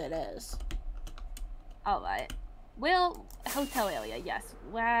show you where it is. Alright. Well, hotel area, yes.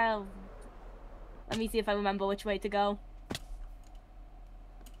 Well, let me see if I remember which way to go.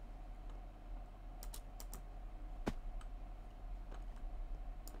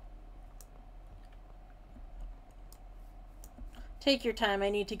 Take your time, I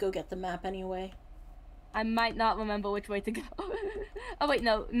need to go get the map anyway. I might not remember which way to go. Oh wait,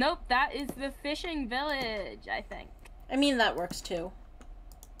 no. Nope, that is the fishing village, I think. I mean, that works too.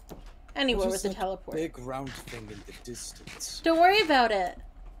 Anywhere with a teleport. Big round thing in the distance. Don't worry about it.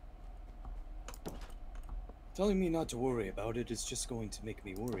 Telling me not to worry about it is just going to make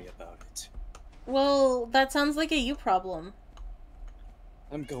me worry about it. Well, that sounds like a you problem.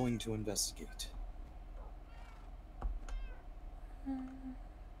 I'm going to investigate.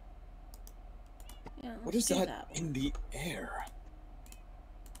 Yeah, What is that in the air?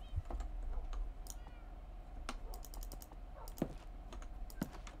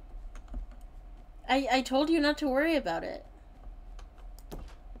 I told you not to worry about it.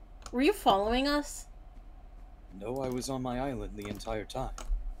 Were you following us? No, I was on my island the entire time.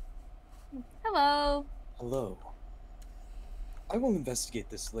 Hello. Hello. I will investigate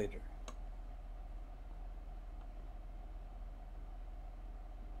this later.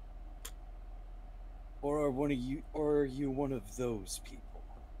 Or are you one of those people?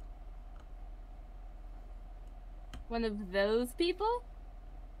 One of those people?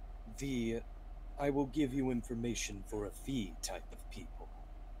 I will give you information for a fee type of people.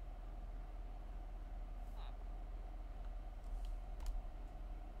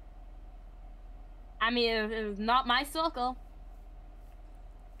 I mean, it was not my circle.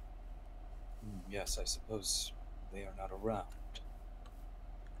 Yes, I suppose they are not around.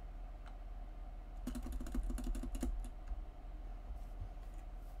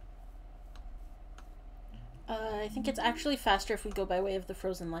 I think it's actually faster if we go by way of the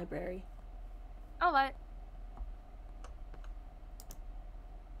frozen library. Alright.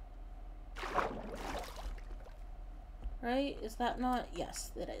 Right? Is that not?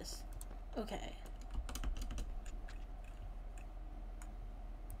 Yes, it is. Okay.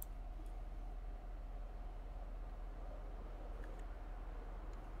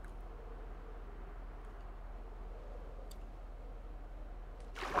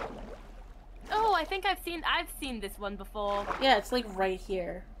 Oh, I think I've seen this one before. Yeah, it's like right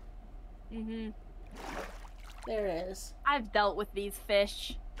here. Mhm. There it is. I've dealt with these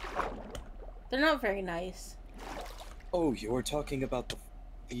fish. They're not very nice. Oh, you're talking about the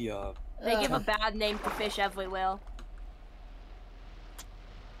They give a bad name to fish everywhere.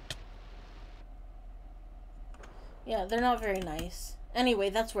 Yeah, they're not very nice. Anyway,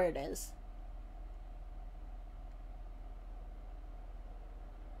 that's where it is.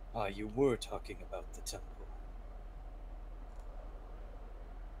 you were talking about the temple.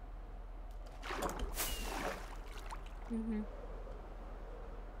 Mhm.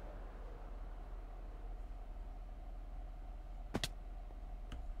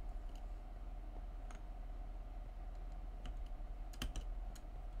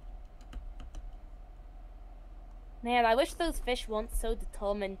 Man, I wish those fish weren't so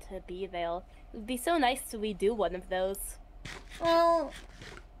determined to be there. It would be so nice to redo one of those. Well,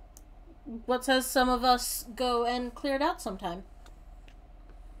 What says some of us go and clear it out sometime?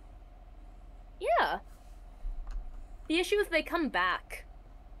 Yeah. The issue is they come back.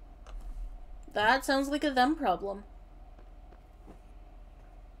 That sounds like a them problem.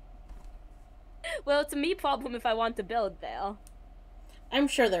 Well, it's a me problem if I want to build there. I'm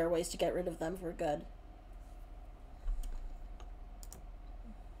sure there are ways to get rid of them for good.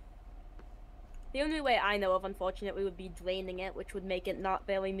 The only way I know of, unfortunately, would be draining it, which would make it not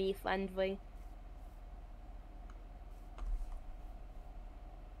very me-friendly.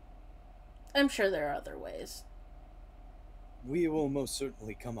 I'm sure there are other ways. We will most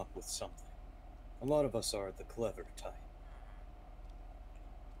certainly come up with something. A lot of us are the clever type.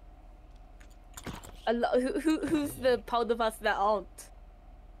 Who's the part of us that aren't?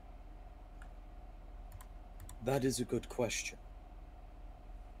 That is a good question.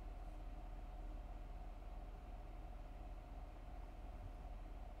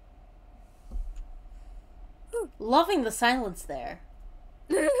 Loving the silence there.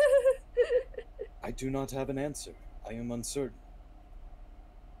 I do not have an answer. I am uncertain.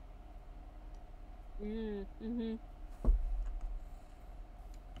 Mm-hmm.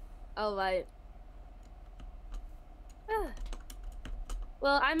 Alright.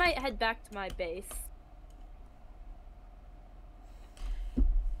 Well, I might head back to my base.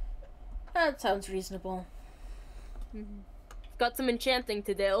 That sounds reasonable. Got some enchanting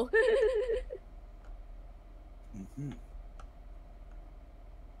to do.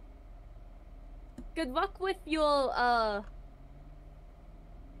 Good luck with your,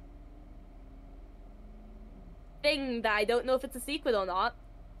 thing that I don't know if it's a secret or not.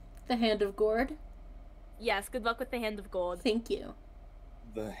 The Hand of Gourd? Yes, good luck with the Hand of Gold. Thank you.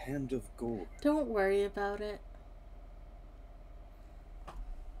 The Hand of Gourd. Don't worry about it.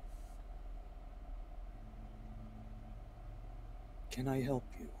 Can I help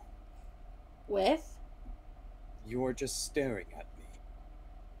you? With? You are just staring at me.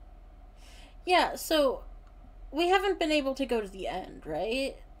 Yeah, so we haven't been able to go to the end,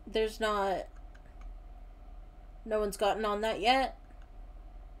 right? There's not... No one's gotten on that yet?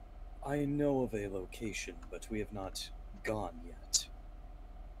 I know of a location, but we have not gone yet.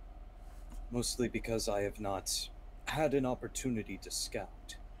 Mostly because I have not had an opportunity to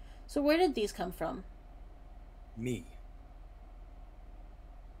scout. So where did these come from? Me.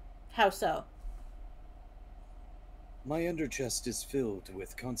 How so? My underchest is filled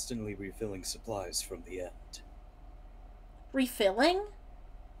with constantly refilling supplies from the end. Refilling?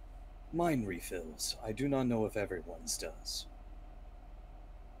 Mine refills. I do not know if everyone's does.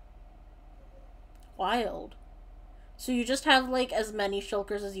 Wild. So you just have, like, as many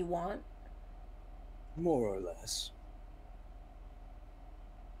shulkers as you want? More or less.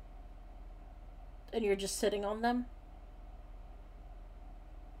 And you're just sitting on them?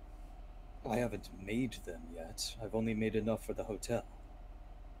 I haven't made them yet. I've only made enough for the hotel.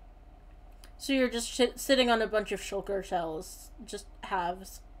 So you're just sitting on a bunch of shulker shells, just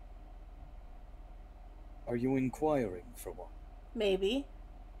halves. Are you inquiring for one? Maybe.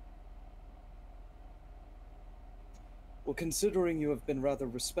 Well, considering you have been rather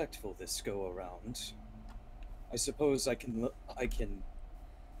respectful this go-around, I suppose I can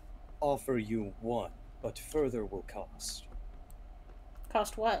offer you one, but further will cost.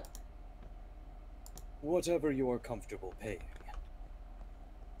 Cost what? Whatever you are comfortable paying.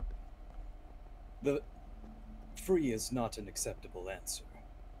 The free is not an acceptable answer.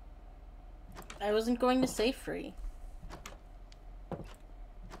 I wasn't going to say free.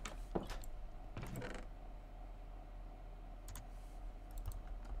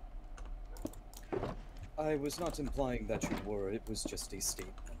 I was not implying that you were, it was just a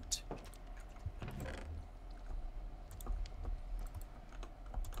statement.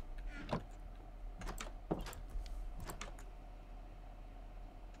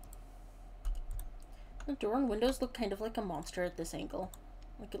 The door and windows look kind of like a monster at this angle.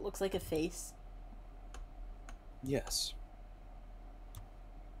 Like it looks like a face. Yes.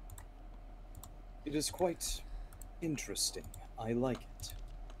 It is quite interesting. I like it.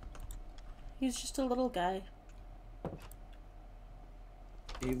 He's just a little guy.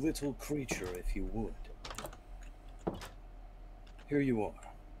 A little creature, if you would. Here you are.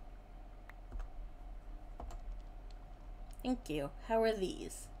 Thank you. How are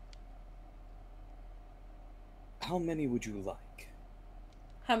these? How many would you like?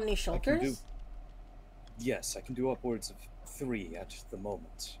 How many I can shulkers? do... Yes, I can do upwards of 3 at the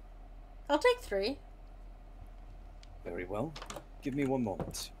moment. I'll take 3. Very well. Give me one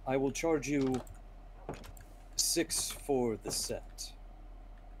moment. I will charge you 6 for the set.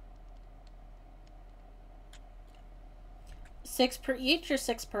 6 per each or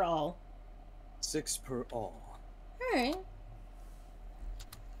 6 per all? 6 per all. Alright.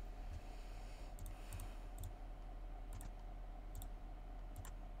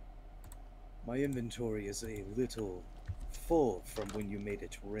 My inventory is a little full from when you made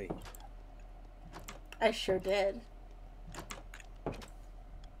it rain. I sure did.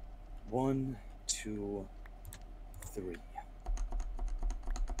 1, 2, 3.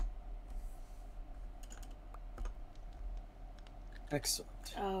 Excellent.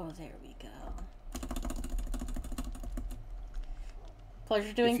 Oh, there we go.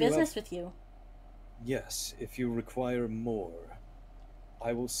 Pleasure doing If you business have- with you. Yes, if you require more,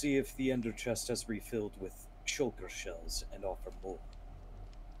 I will see if the ender chest has refilled with shulker shells and offer more.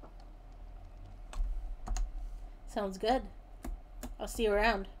 Sounds good. I'll see you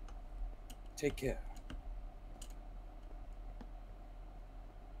around. Take care.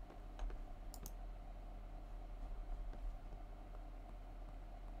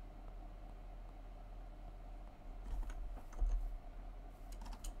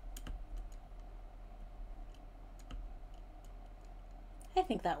 I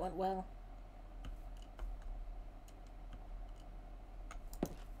think that went well.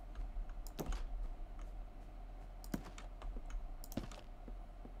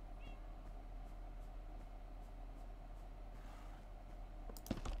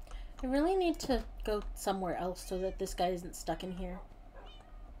 I really need to go somewhere else so that this guy isn't stuck in here.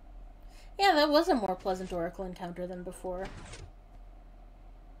 Yeah, that was a more pleasant Oracle encounter than before.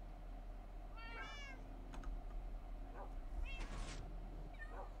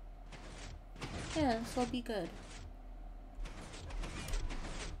 Yeah, this will be good.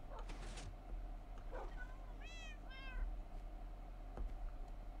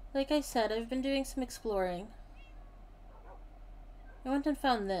 Like I said, I've been doing some exploring. I went and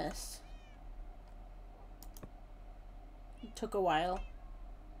found this. It took a while.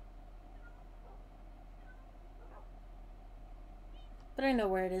 But I know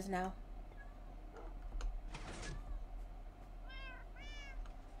where it is now.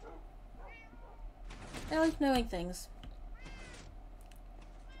 I like knowing things.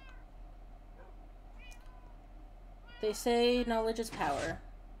 They say knowledge is power.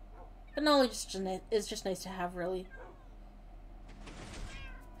 But knowledge is just nice to have, really.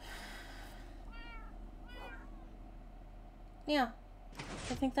 Yeah,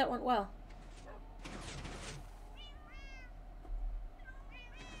 I think that went well.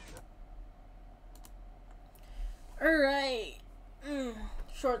 Alright.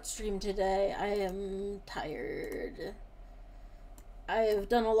 Short stream today. I am tired. I've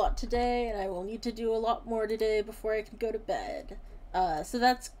done a lot today, and I will need to do a lot more today before I can go to bed. So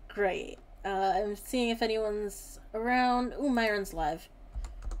that's great. I'm seeing if anyone's around. Ooh, Myron's live.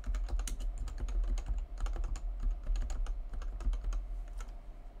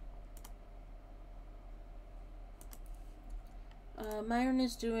 Myron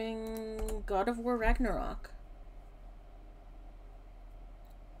is doing God of War Ragnarok.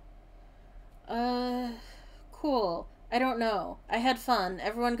 Cool. I don't know. I had fun.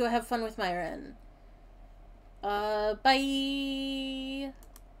 Everyone go have fun with Myron. Bye!